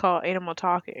and it's called Animal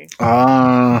Talking.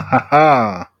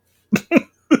 Haha.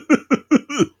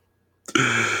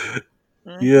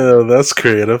 Hmm. Yeah, that's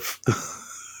creative.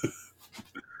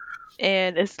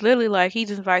 And it's literally like he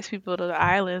just invites people to the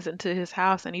islands into his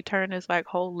house and he turned his like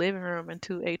whole living room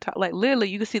into a talk like literally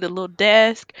you can see the little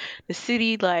desk, the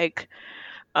city like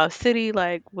city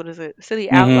like what is it? City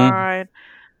Mm-hmm. outline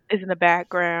is in the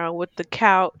background with the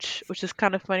couch, which is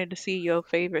kind of funny to see your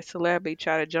favorite celebrity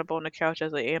try to jump on the couch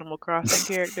as an Animal Crossing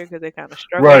character because they kind of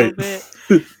struggle a Right. little bit.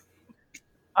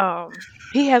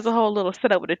 He has a whole little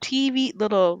setup with a TV,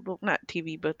 not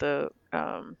TV, but the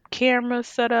camera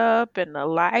set up and the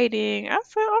lighting. I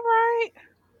said, all right,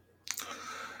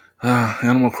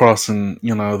 Animal Crossing,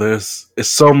 there's it's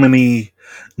so many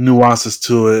nuances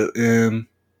to it, and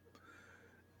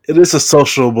it is a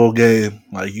sociable game.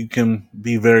 Like you can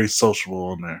be very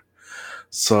sociable in there.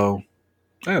 So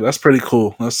yeah, that's pretty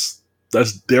cool. That's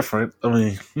different. I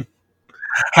mean,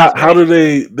 it's how very do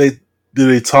different.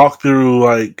 they talk through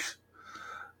like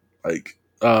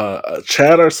a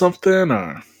chat or something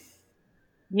or?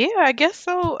 Yeah, I guess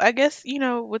so. I guess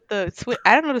with the switch.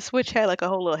 I don't know the switch had like a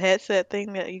whole little headset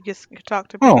thing that you just could talk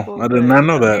to Oh, people, I did not but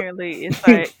know that. apparently it's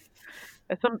like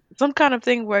some kind of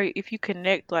thing where if you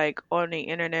connect like on the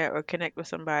internet or connect with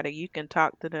somebody, you can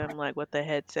talk to them like with the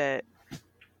headset,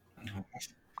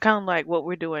 kind of like what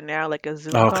we're doing now, like a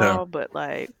Zoom Okay. call, but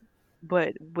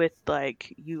with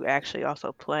like you actually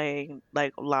also playing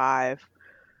like live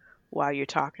while you're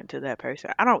talking to that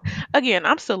person. I don't. Again,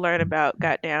 I'm still learning about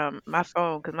goddamn my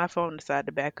phone because my phone decided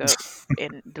to back up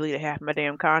and deleted half my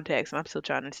damn contacts, and I'm still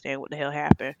trying to understand what the hell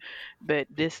happened. But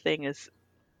this thing is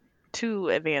too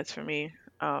advanced for me.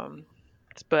 Um,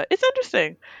 but it's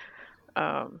interesting.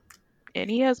 Um, and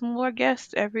he has more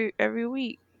guests every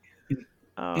week.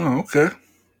 Oh, Um, okay.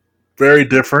 Very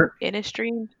different. and it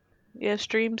streams, yeah,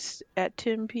 streams at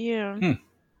 10 p.m. Hmm.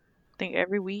 I think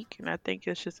every week, and I think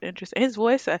it's just interesting. His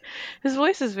voice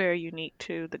is very unique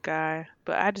too, the guy.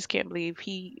 But I just can't believe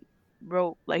he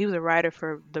wrote like he was a writer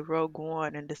for the Rogue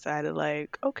One and decided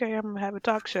like, okay, I'm gonna have a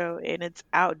talk show, and it's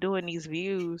outdoing these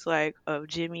views like of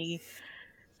Jimmy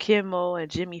Kimmel and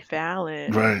Jimmy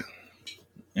Fallon, Right.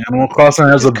 Animal Crossing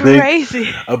which has is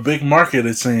crazy. a big market.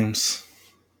 It seems.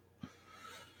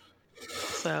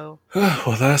 So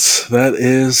Well, that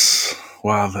is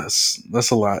wow. That's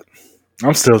a lot.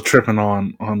 I'm still tripping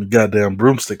on the goddamn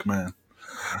broomstick man.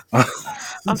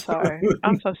 I'm sorry.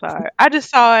 I'm so sorry. I just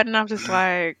saw it and I'm just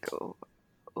like,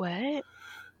 what?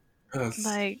 That's-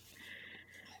 Like,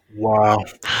 wow.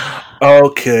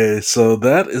 Okay, so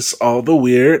that is all the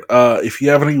weird. If you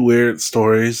have any weird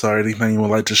stories or anything you would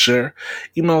like to share,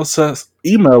 email us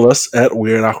at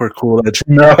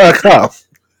weirdawkwardcool@gmail.com.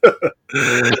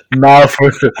 Not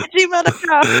for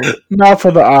gmail.com. not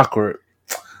for the awkward.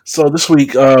 So this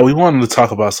week, we wanted to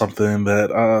talk about something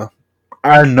that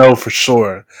I know for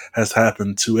sure has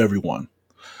happened to everyone.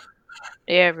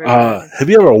 Everybody. Have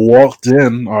you ever walked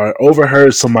in or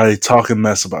overheard somebody talking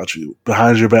mess about you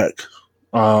behind your back?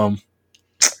 Um,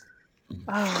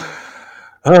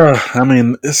 Oh, I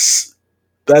mean, it's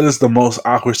that is the most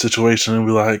awkward situation. And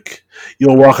be like,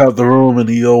 you'll walk out the room and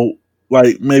you'll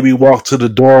like maybe walk to the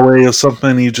doorway or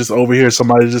something. And you just overhear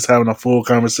somebody just having a full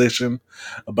conversation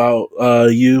about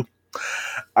you.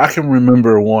 I can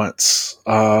remember once,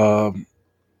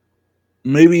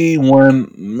 maybe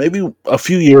a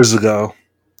few years ago,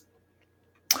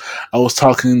 I was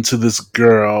talking to this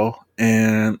girl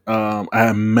and I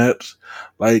had met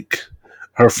like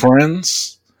her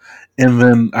friends, and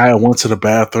then I went to the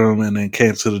bathroom and then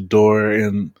came to the door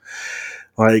and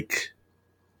like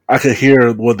I could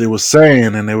hear what they were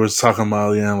saying, and they were talking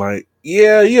about, like,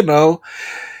 yeah,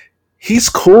 he's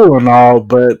cool and all,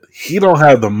 but he don't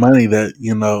have the money that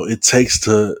it takes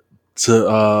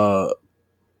to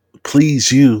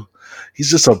please you.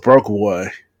 He's just a broke boy,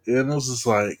 and it was just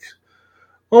like,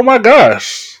 oh my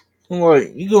gosh, I'm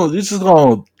like, you just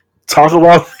gonna talk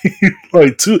about me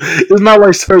like too? It's not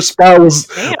like her spot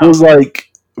Damn. was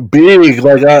like big.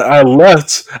 Like I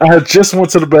left, I had just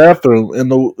went to the bathroom,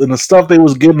 and the stuff they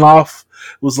was getting off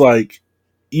was like,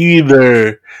 you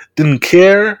either didn't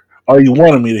care or you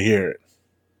wanted me to hear it.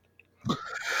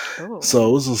 Oh. So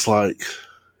it was just like,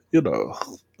 it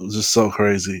was just so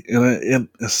crazy, and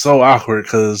it's so awkward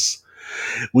because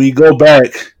when you go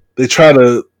back, they try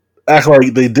to act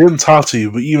like they didn't talk to you,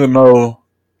 but even though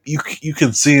you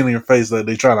can see in your face that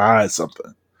they try to hide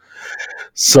something.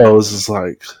 So it's just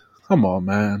like, come on,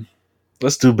 man,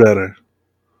 let's do better.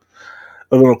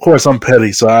 And then of course I'm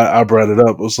petty, so I brought it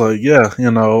up. It was like, yeah,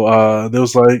 they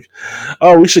was like,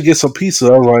 oh, we should get some pizza.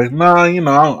 I was like, nah,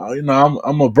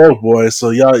 I'm a broke boy, so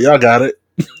y'all got it.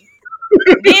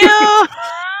 Damn.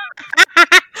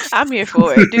 I'm here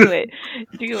for it. Do it.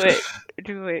 Do it.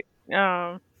 Do it.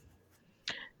 Yeah,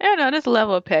 no, there's a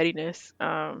level of pettiness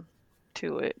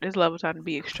to it. There's a level of time to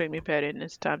be extremely petty, and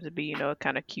there's times to be,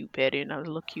 kind of cute petty, and I was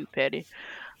a little cute petty.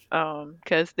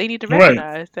 Because they need to Right,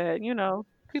 recognize that,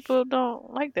 people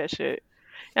don't like that shit.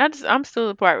 And I'm still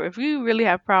the part where if you really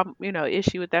have problem,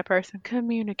 issue with that person,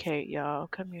 communicate, y'all,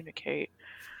 communicate.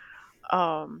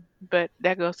 But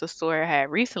that goes to the story I had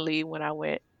recently when I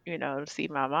went, to see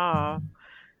my mom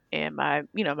and my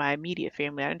immediate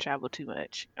family. I didn't travel too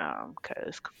much,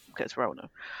 cause Rona.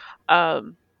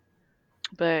 Um,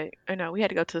 but we had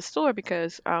to go to the store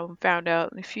because found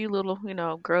out a few little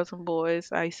girls and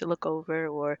boys I used to look over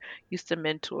or used to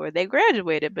mentor. They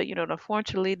graduated, but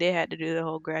unfortunately they had to do the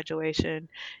whole graduation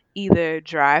either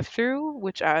drive through,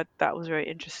 which I thought was very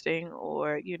interesting,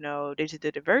 or they just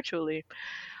did it virtually.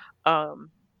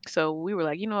 Um, so we were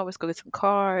like, let's go get some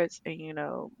cards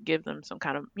and give them some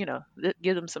kind of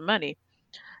give them some money.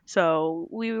 So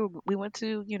we went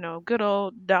to good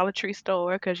old Dollar Tree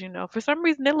store because for some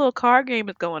reason their little card game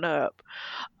is going up.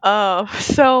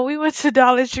 So we went to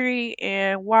Dollar Tree,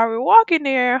 and while we were walking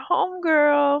there,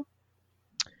 homegirl,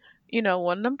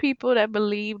 one of them people that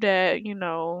believe that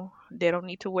they don't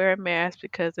need to wear a mask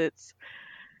because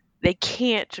they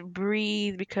can't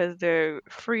breathe because their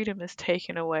freedom is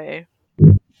taken away.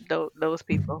 Those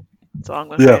people. That's all I'm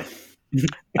gonna yeah, say.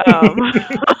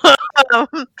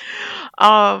 Um,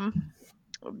 um,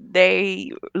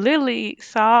 they literally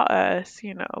saw us,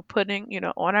 putting,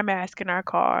 on our mask in our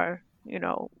car,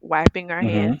 wiping our hmm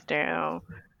hands down,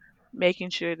 making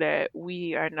sure that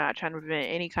we are not trying to prevent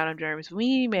any kind of germs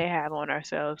we may have on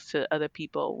ourselves to other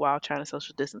people while trying to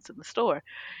social distance in the store.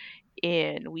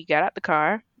 And we got out the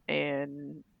car,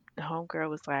 and the homegirl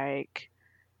was like,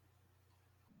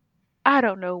 I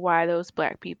don't know why those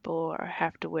black people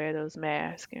have to wear those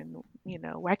masks, and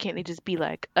why can't they just be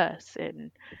like us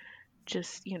and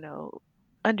just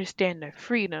understand their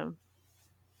freedom.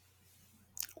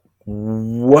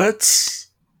 what?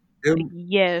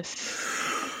 Yes.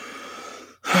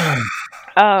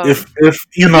 Um, If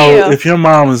yeah. if your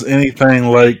mom is anything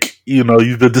like you've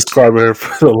been describing her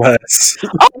for the last.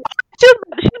 Oh,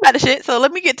 she's about the shit. So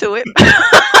let me get to it.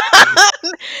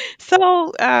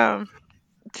 so,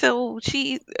 so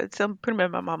pretty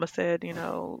much my mama said,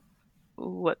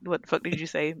 what the fuck did you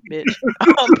say, bitch?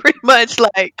 Pretty much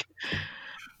like,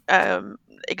 um,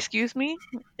 excuse me,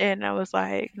 and I was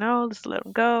like, no, just let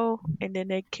them go. And then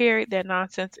they carried that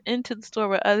nonsense into the store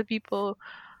with other people.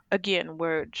 Again,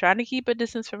 we're trying to keep a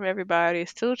distance from everybody,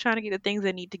 still trying to get the things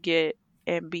they need to get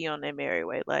and be on their merry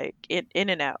way, like in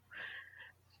and out.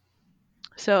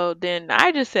 So then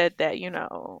I just said that, you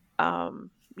know,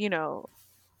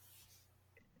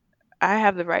 I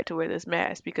have the right to wear this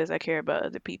mask because I care about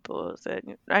other people. So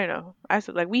I don't know. I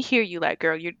said like we hear you, like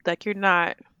girl, we're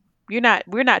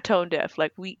not tone deaf.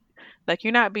 Like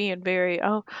you're not being very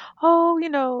no no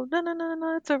no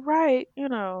no it's a right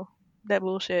that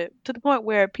bullshit to the point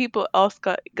where people also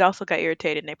got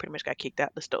irritated and they pretty much got kicked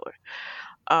out the store.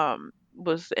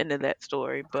 Was the end of that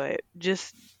story, but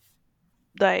just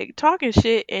like talking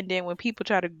shit, and then when people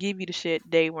try to give you the shit,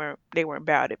 they weren't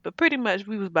about it. But pretty much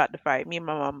we was about to fight. Me and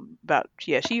my mom about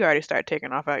yeah, she already started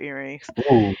taking off our earrings.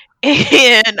 Ooh,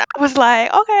 And I was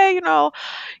like, okay,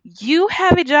 you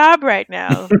have a job right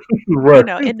now, right.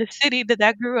 in the city that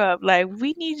I grew up. Like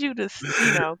we need you to,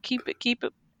 keep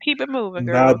it moving,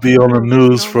 girl. Not be Keep it on the moving. We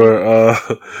news don't need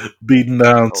for beating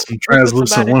down some work with translucent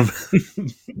somebody.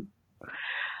 women.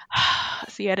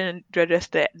 See, I didn't address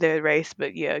their race,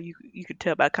 but yeah, you could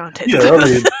tell by context. Yeah,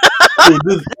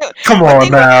 come But on anyway,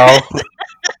 now.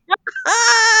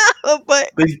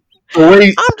 but They, the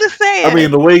way I'm just I mean,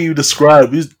 saying. the way you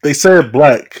describe, they said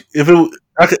black. If it,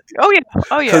 I could, Oh yeah,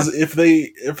 oh yeah. because if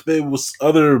they was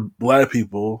other black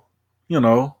people, you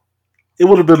know, it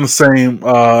would have been the same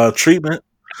treatment.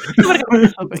 Still would have got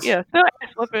ass whooping. Yeah,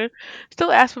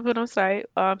 still ass whooping on site.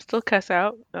 Still cuss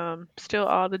out. Still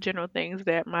all the general things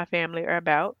that my family are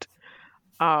about.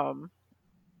 Um,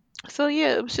 so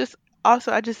yeah, it was just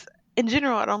also I just in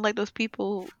general I don't like those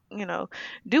people.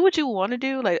 Do what you want to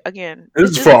do. Like again,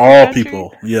 This this is is for a free all country.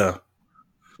 people. Yeah,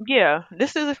 Yeah,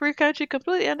 this is a free country.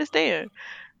 Completely understand.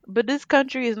 But this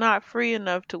country is not free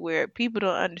enough to where people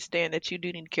don't understand that you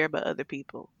do need to care about other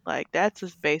people. Like that's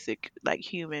just basic like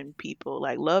human people.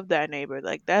 Like love thy neighbor.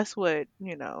 Like that's what,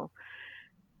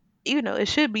 it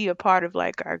should be a part of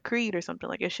like our creed or something.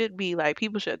 Like it should be like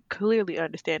people should clearly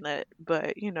understand that.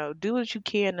 But, do what you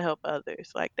can to help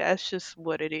others. Like that's just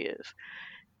what it is.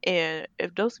 And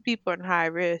if those people are in high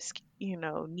risk,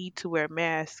 need to wear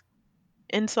masks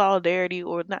in solidarity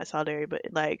or not solidarity, but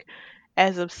like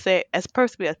as a say as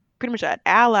personally as pretty much an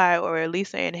ally or at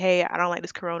least saying, hey, I don't like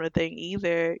this corona thing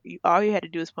either. All you had to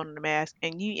do is put on the mask,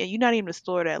 and you're not even in the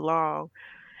store that long.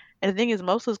 And the thing is,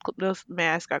 most of those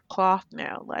masks are cloth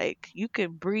now. Like you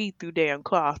can breathe through damn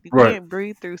cloth. You right, can't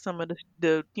breathe through some of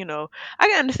the. I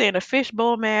can understand a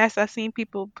fishbowl mask. I've seen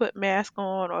people put mask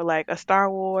on, or like a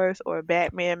Star Wars or a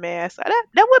Batman mask.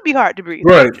 That would be hard to breathe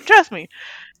through. right. Trust me.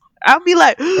 I'll be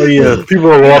like, Oh yeah,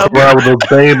 people are walking but around with those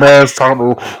Bane masks,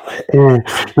 talking.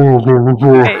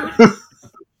 right.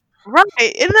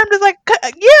 Right, and I'm just like, yeah,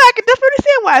 I can definitely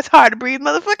understand why it's hard to breathe,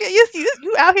 motherfucker.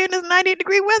 You out here in this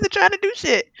 90-degree weather trying to do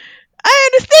shit. I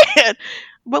understand.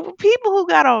 But with people who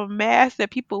got on masks that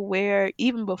people wear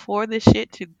even before this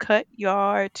shit to cut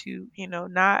yard to,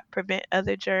 not prevent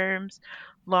other germs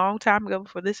long time ago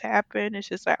before this happened, it's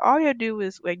just like all you do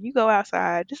is when you go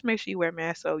outside, just make sure you wear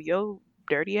masks so your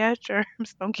dirty ass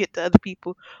germs don't get to other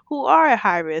people who are at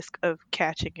high risk of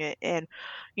catching it and,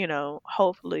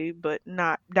 hopefully, but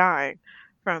not dying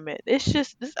from it. It's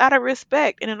just this out of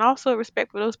respect, and then also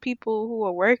respect for those people who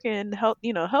are working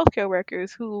healthcare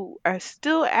workers who are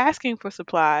still asking for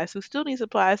supplies, who still need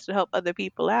supplies to help other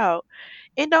people out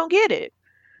and don't get it.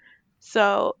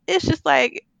 So it's just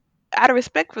like out of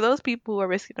respect for those people who are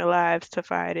risking their lives to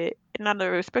fight it, and out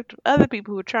of respect of other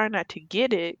people who are trying not to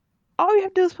get it. All you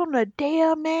have to do is put on a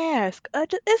damn mask.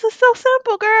 It's just so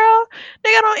simple, girl.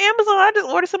 They got on Amazon. I just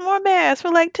ordered some more masks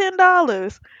for like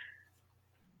 $10.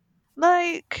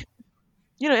 Like,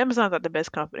 Amazon's not the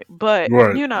best company, but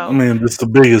Right. I mean, it's the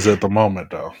biggest at the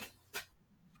moment, though.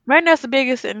 right now it's the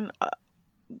biggest, and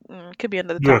could be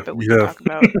another Yeah, topic we could yeah. talk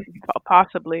about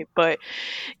possibly. But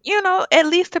at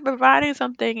least they're providing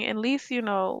something. At least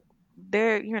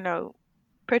they're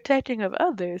protecting of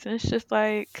others, and it's just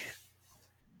like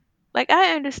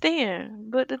I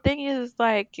understand, but the thing is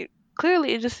like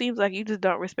clearly it just seems like you just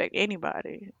don't respect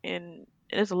anybody, and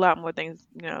there's a lot more things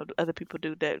other people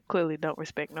do that clearly don't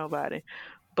respect nobody.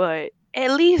 But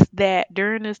at least that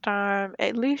during this time,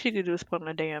 at least you could just put on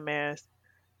a damn mask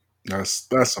That's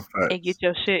a fact. and get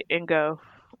your shit and go.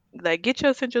 Like get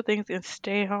your essential things and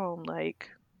stay home. Like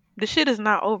the shit is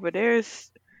not over. There's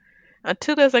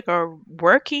until there's like a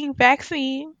working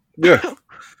vaccine, Yeah,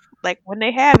 like when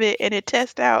they have it and it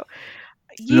tests out.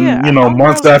 Yeah, and I saw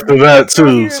months girls after that out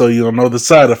too, here. so you'll know the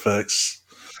side effects.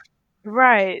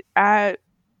 Right. I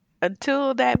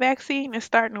until that vaccine is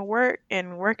starting to work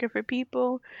and working for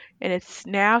people and it's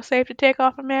now safe to take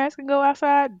off a mask and go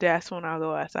outside, that's when I'll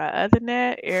go outside. Other than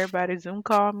that, everybody Zoom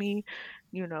call me,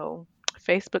 you know,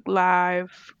 Facebook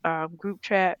Live, group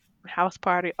chat, house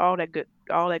party, all that good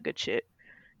shit.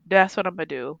 That's what I'm gonna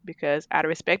do because out of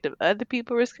respect of other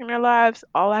people risking their lives,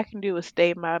 all I can do is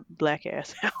stay my black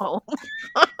ass at home.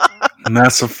 And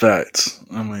that's a fact.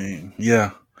 I mean,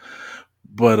 yeah.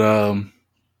 But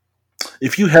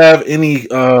if you have any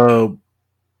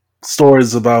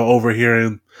stories about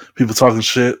overhearing people talking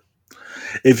shit,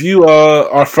 if you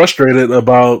are frustrated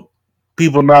about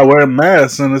people not wearing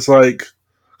masks, and it's like,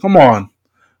 come on,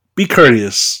 be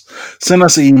courteous. Send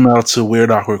us an email to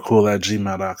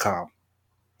weirdawkwardcool@gmail.com.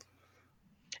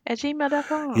 At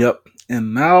gmail.com. Yep.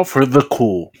 And now for the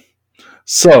cool.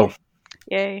 So,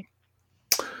 Yay.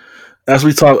 as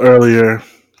we talked earlier,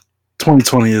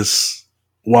 2020 is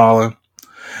wilding,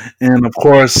 and of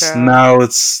course Child. now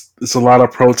it's a lot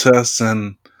of protests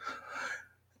and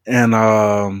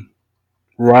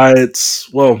riots.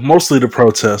 Well, mostly the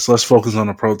protests. Let's focus on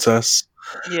the protests.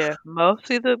 Yeah,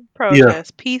 mostly the Yeah,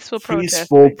 protests, peaceful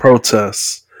peaceful protesting.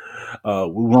 protests.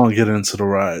 We won't get into the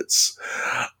riots.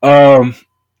 Um,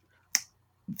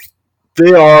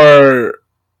 they are.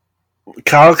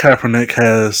 Kyle Kaepernick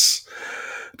has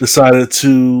decided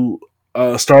to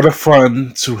start a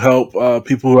fund to help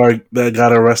people that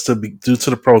got arrested due to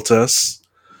the protests.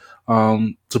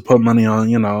 To put money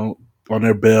on, on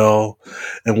their bail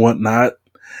and whatnot.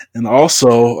 And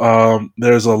also,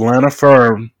 there's a Atlanta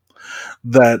firm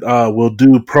that will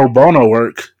do pro bono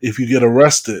work if you get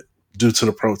arrested due to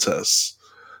the protests.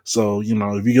 So, if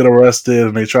you get arrested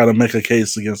and they try to make a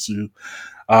case against you,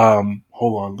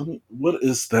 hold on, what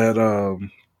is that? Hold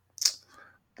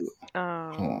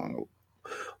Um, on,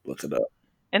 look it up.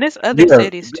 and there's other Yeah,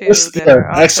 cities too that yeah.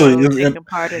 are Actually, also taking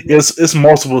part in it. it's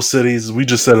multiple cities. We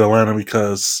just said Atlanta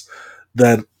because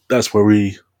that's where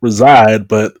we reside.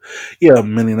 But yeah,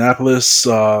 Minneapolis.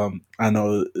 I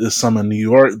know there's some in New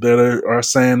York that are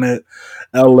saying it.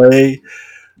 L.A.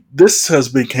 This has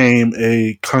became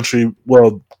a country.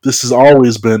 Well, this has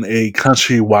always been a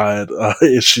countrywide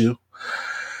issue,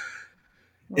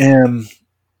 Mm. and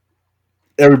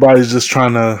everybody's just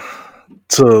trying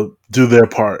to do their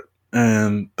part.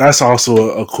 And that's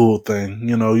also a cool thing.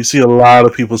 You see a lot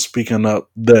of people speaking up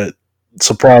that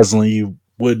surprisingly you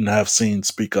wouldn't have seen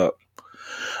speak up.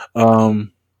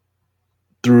 Um,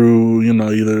 through,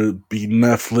 either be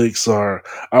Netflix or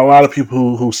a lot of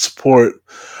people who support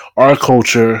our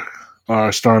culture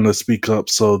are starting to speak up.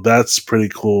 So that's pretty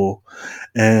cool.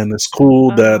 And it's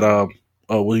cool that, Um,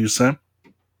 oh, what are you saying?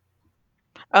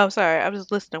 oh, sorry, I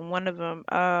was listing one of them.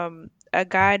 A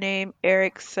guy named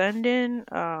Eric Sundin,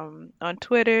 on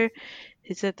Twitter.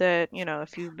 He said that,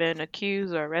 if you've been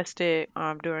accused or arrested,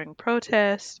 during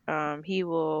protests, he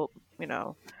will, you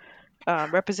know,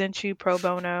 represent you pro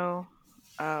bono.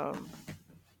 Um,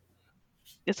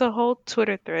 it's a whole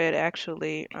Twitter thread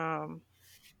actually.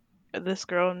 This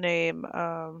girl named,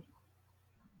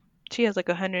 she has like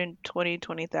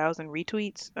 120,000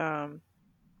 retweets.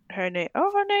 Her name,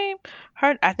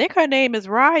 I think her name is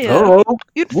Raya. Oh,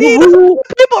 You see, there's woohoo!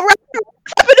 people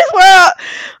in this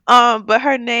world. But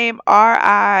her name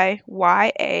Riya,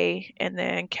 and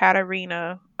then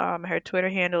Katarina. Her Twitter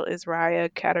handle is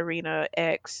Raya Katarina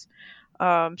X.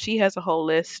 She has a whole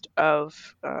list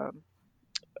of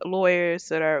lawyers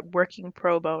that are working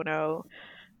pro bono.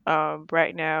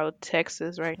 Right now,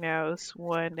 Texas right now is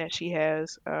one that she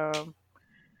has.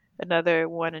 Another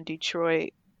one in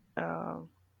Detroit. Um,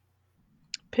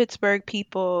 Pittsburgh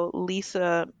people,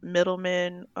 Lisa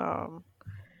Middleman,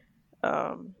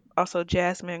 also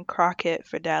Jasmine Crockett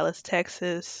for Dallas,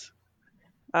 Texas,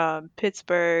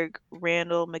 Pittsburgh,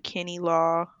 Randall McKinney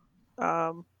Law,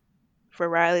 um, for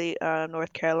Raleigh,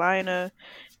 North Carolina,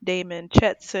 Damon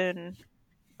Chetson,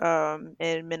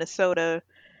 in Minnesota,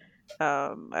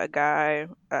 a guy,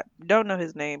 I don't know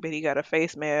his name, but he got a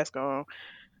face mask on.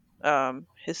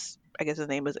 I guess his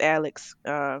name was Alex.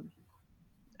 A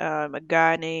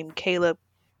guy named Caleb.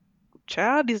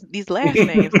 Child, these last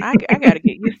names, I gotta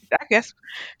get used. I guess,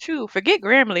 shoot, forget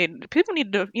Grammarly. People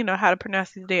need to, how to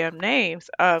pronounce these damn names.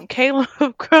 Caleb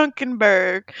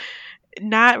Krunkenberg,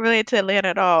 not related to Atlanta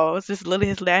at all. It's just literally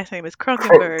his last name is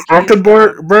Krunkenberg. He's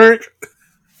Frankenberg?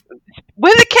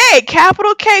 with a K,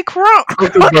 capital K,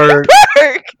 Frankenberg.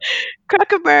 Krunkenberg.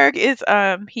 Krunkenberg is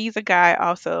he's a guy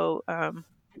also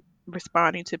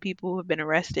responding to people who have been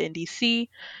arrested in D.C.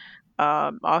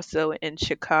 Also in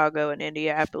Chicago and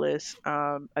Indianapolis,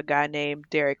 a guy named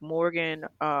Derek Morgan.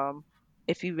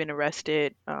 If you've been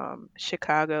arrested,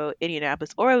 Chicago,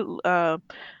 Indianapolis, or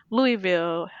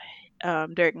Louisville,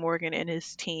 Derek Morgan and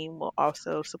his team will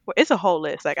also support. It's a whole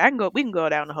list. Like we can go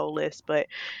down the whole list, but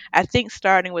I think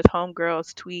starting with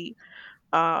Homegirl's tweet,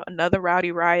 another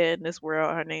rowdy Raya in this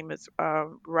world. Her name is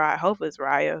Raya. Hopefully it's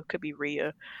Raya. Could be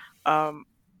Rhea. Um,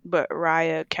 but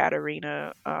Raya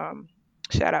Katarina.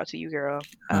 Shout out to you, girl,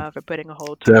 Uh, for putting a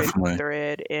whole Twitter Definitely.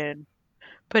 thread and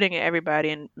putting everybody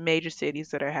in major cities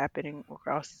that are happening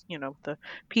across, the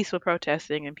peaceful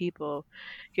protesting and people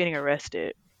getting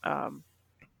arrested. Um,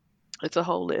 it's a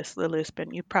whole list. The list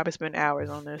been you probably spent hours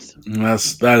on this. And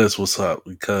that is what's up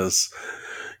because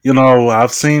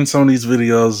I've seen some of these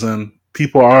videos and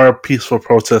people are peaceful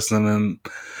protesting and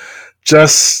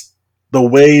just the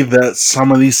way that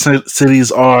some of these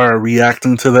cities are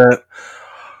reacting to that,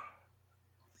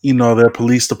 their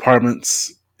police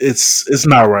departments, it's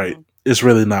not right. Mm, It's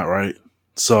really not right.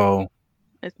 So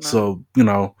it's not. so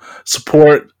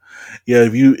support. Yeah,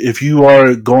 if you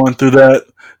are going through that,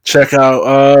 check out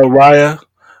Raya,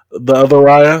 the other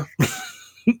Raya.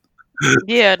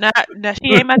 Yeah, not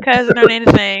she ain't my cousin or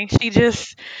anything. She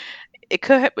just it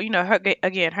could have,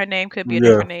 again, her name could be a Yeah.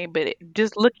 different name, but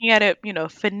just looking at it,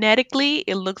 phonetically,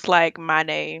 it looks like my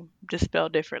name, just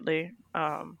spelled differently.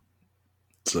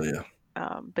 So yeah,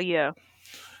 But yeah.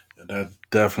 that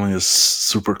definitely is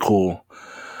super cool.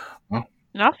 Well,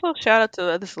 And also shout out to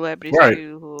other celebrities right.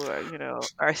 too who are,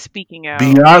 are speaking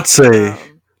out. Beyonce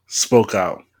Um, spoke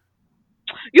out.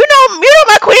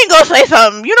 my queen gonna say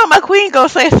something. My queen gonna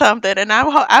say something, and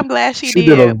I'm glad she She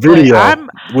did a did. But video,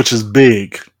 which is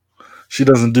big. She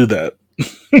doesn't do that.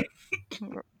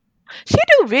 she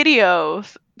do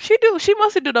videos. She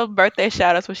mostly do those birthday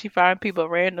shout outs where she find people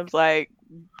randoms like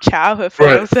childhood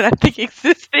Right. photos that I think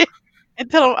existed and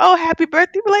tell them, "Oh, happy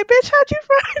birthday!" Be like, "Bitch, how'd you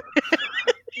find?"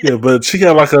 Yeah, but she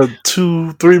got like a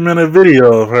 2-3 minute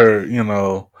video of her,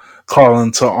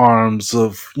 calling to arms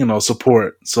of,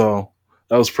 support. So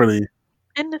that was pretty.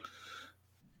 And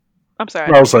I'm sorry,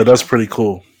 I I didn't was mean to like, cut you that's off. pretty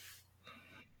cool.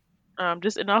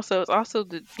 Just and also it's also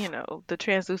the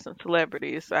translucent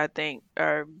celebrities I think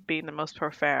are being the most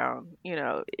profound.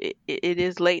 It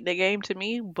is late in the game to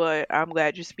me, but I'm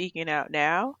glad you're speaking out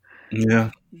now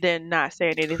Yeah, than not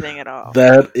saying anything at all.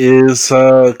 that is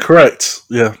correct.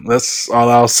 Yeah, that's all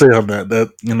I'll say on that. That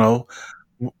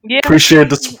Yeah, appreciate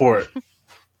the support.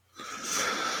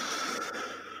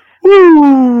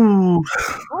 Woo!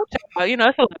 well,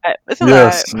 it's a lot. It's a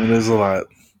lot. Yes, it is a lot.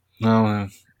 No,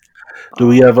 do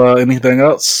we have Um, anything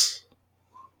else?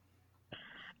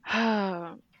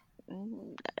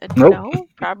 Nope. no,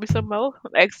 probably some more.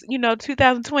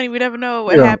 2020. We never know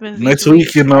what Yeah, happens each next week,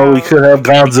 week. we could have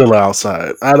Godzilla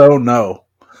outside. I don't know.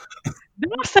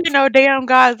 Don't say no damn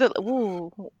Godzilla.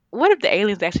 Ooh, what if the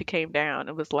aliens actually came down?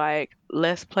 It was like,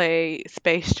 let's play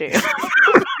Space Jam.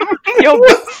 Yo,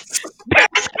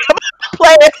 basketball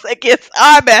players against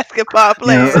our basketball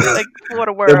Yeah, players, like for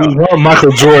the and we world. want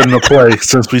Michael Jordan to play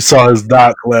since we saw his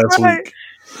doc last Right. week.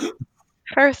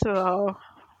 First of all,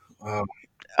 Um,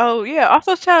 oh yeah.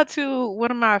 Also, shout out to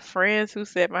one of my friends who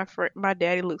said my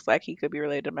daddy looks like he could be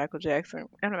related to Michael Jackson.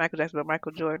 Not Michael Jackson, but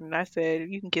Michael Jordan. I said,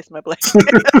 you can kiss my black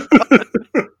ass.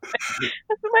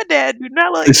 I said, my dad do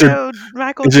not look like is your no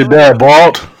Michael is your dad Jordan.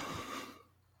 bald?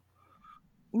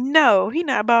 No, he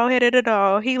not bald headed at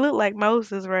all. He look like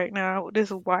Moses right now with this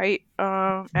white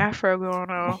afro going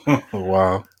on.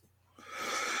 Wow.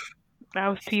 I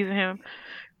was teasing him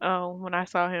when I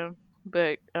saw him,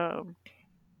 but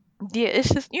yeah, it's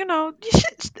just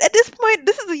at this point,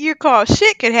 this is a year called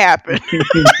shit could happen.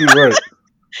 Right.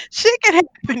 Shit could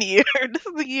happen here. This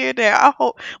is a year that I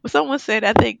hope. Well, someone said,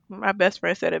 I think my best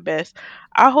friend said it best.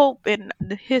 I hope in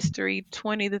the history,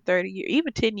 20 to 30 years,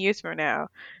 even 10 years from now,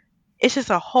 it's just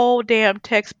a whole damn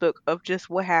textbook of just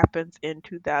what happens in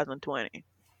 2020.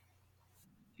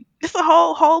 Just a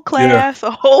whole Yeah. class,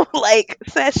 a whole like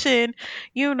session,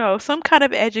 some kind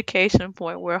of education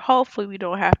point where hopefully we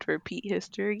don't have to repeat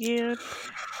history again.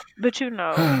 But you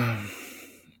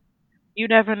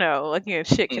never know. Again,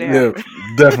 shit could Yeah, happen.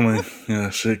 definitely. Yeah,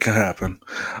 shit can happen.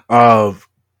 Uh,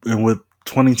 and with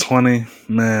 2020,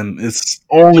 man, it's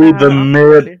only the Child, I'm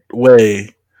ready.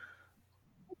 midway.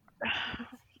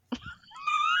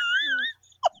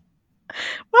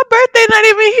 My birthday's not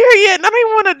even here yet, and I don't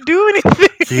even want to do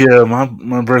anything. Yeah,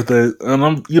 my birthday, and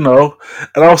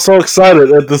and I was so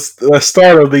excited at the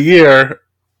start of the year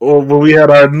when we had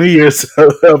our New Year's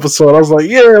episode. I was like,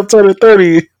 yeah, I'm turning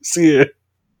 30 this year.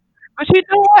 But you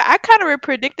know what? I kind of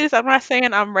predicted this. I'm not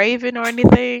saying I'm raving or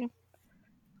anything.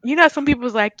 Some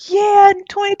people's like, yeah, in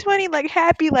 2020, like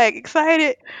happy, like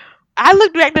excited. I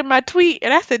looked back at my tweet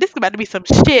and I said, this is about to be some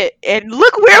shit. And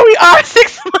look where we are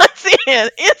 6 months in.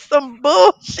 It's some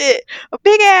bullshit. A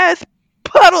big ass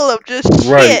puddle of just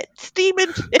Right. shit.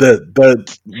 Steaming shit.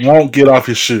 That won't get off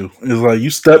your shoe. It's like you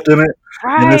stepped in it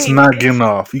and it's Right. not getting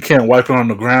off. You can't wipe it on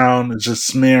the ground. It's just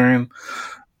smearing.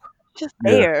 Just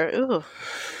Yeah. there. Ugh.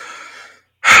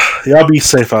 Y'all be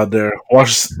safe out there.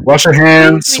 Wash your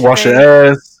Please hands, be wash your safe.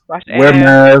 ass, Wash your wear ass.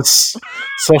 masks,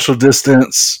 social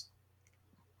distance.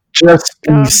 Just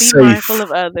be Be mindful safe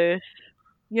of others.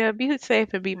 Yeah, be safe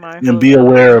and be and mindful of be others.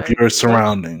 aware of Like, your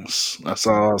surroundings. That's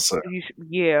all I'll say.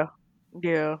 yeah,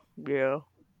 yeah, yeah,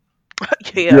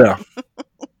 yeah. Yeah.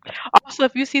 Also,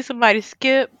 if you see somebody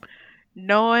skip,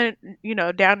 knowing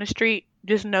down the street,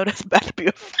 just know that's about to be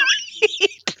a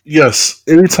fight. Yes.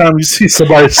 Anytime you see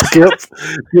somebody skip,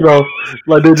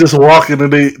 like they're just walking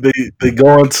and they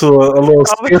go into a little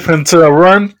skip into a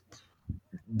run,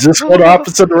 just go the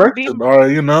opposite Be, direction, or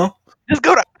just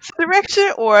go the opposite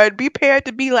direction, or be paired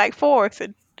to be like Forrest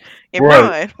and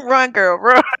right. run, girl,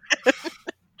 run.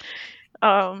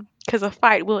 Because a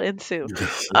fight will ensue.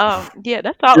 Yeah,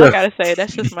 that's all I Yeah. gotta say.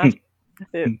 That's just my.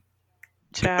 That's it.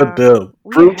 Child, Goddamn.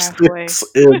 we halfway. Broomsticks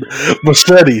and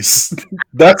machetes.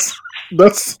 That's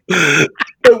what?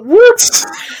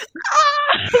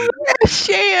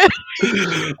 Shit.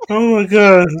 Oh my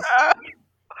god.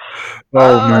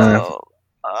 Oh man. Oh,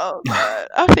 oh God.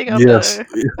 I think I'm Yes. done.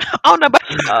 I don't know about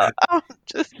y'all. I'm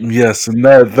just Yes, and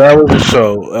that was the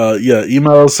show. Yeah,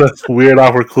 email us at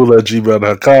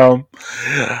weirdawkwardcool@gmail.com.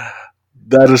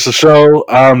 That is the show.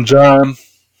 I'm John.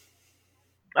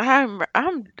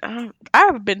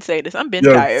 I've been saying this. I'm been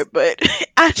Yeah, tired, but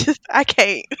I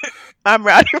can't. I'm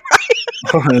Rowdy.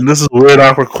 and this is Weird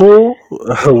Awkward Cool.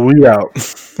 We out.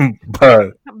 Bye.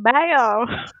 Bye, y'all.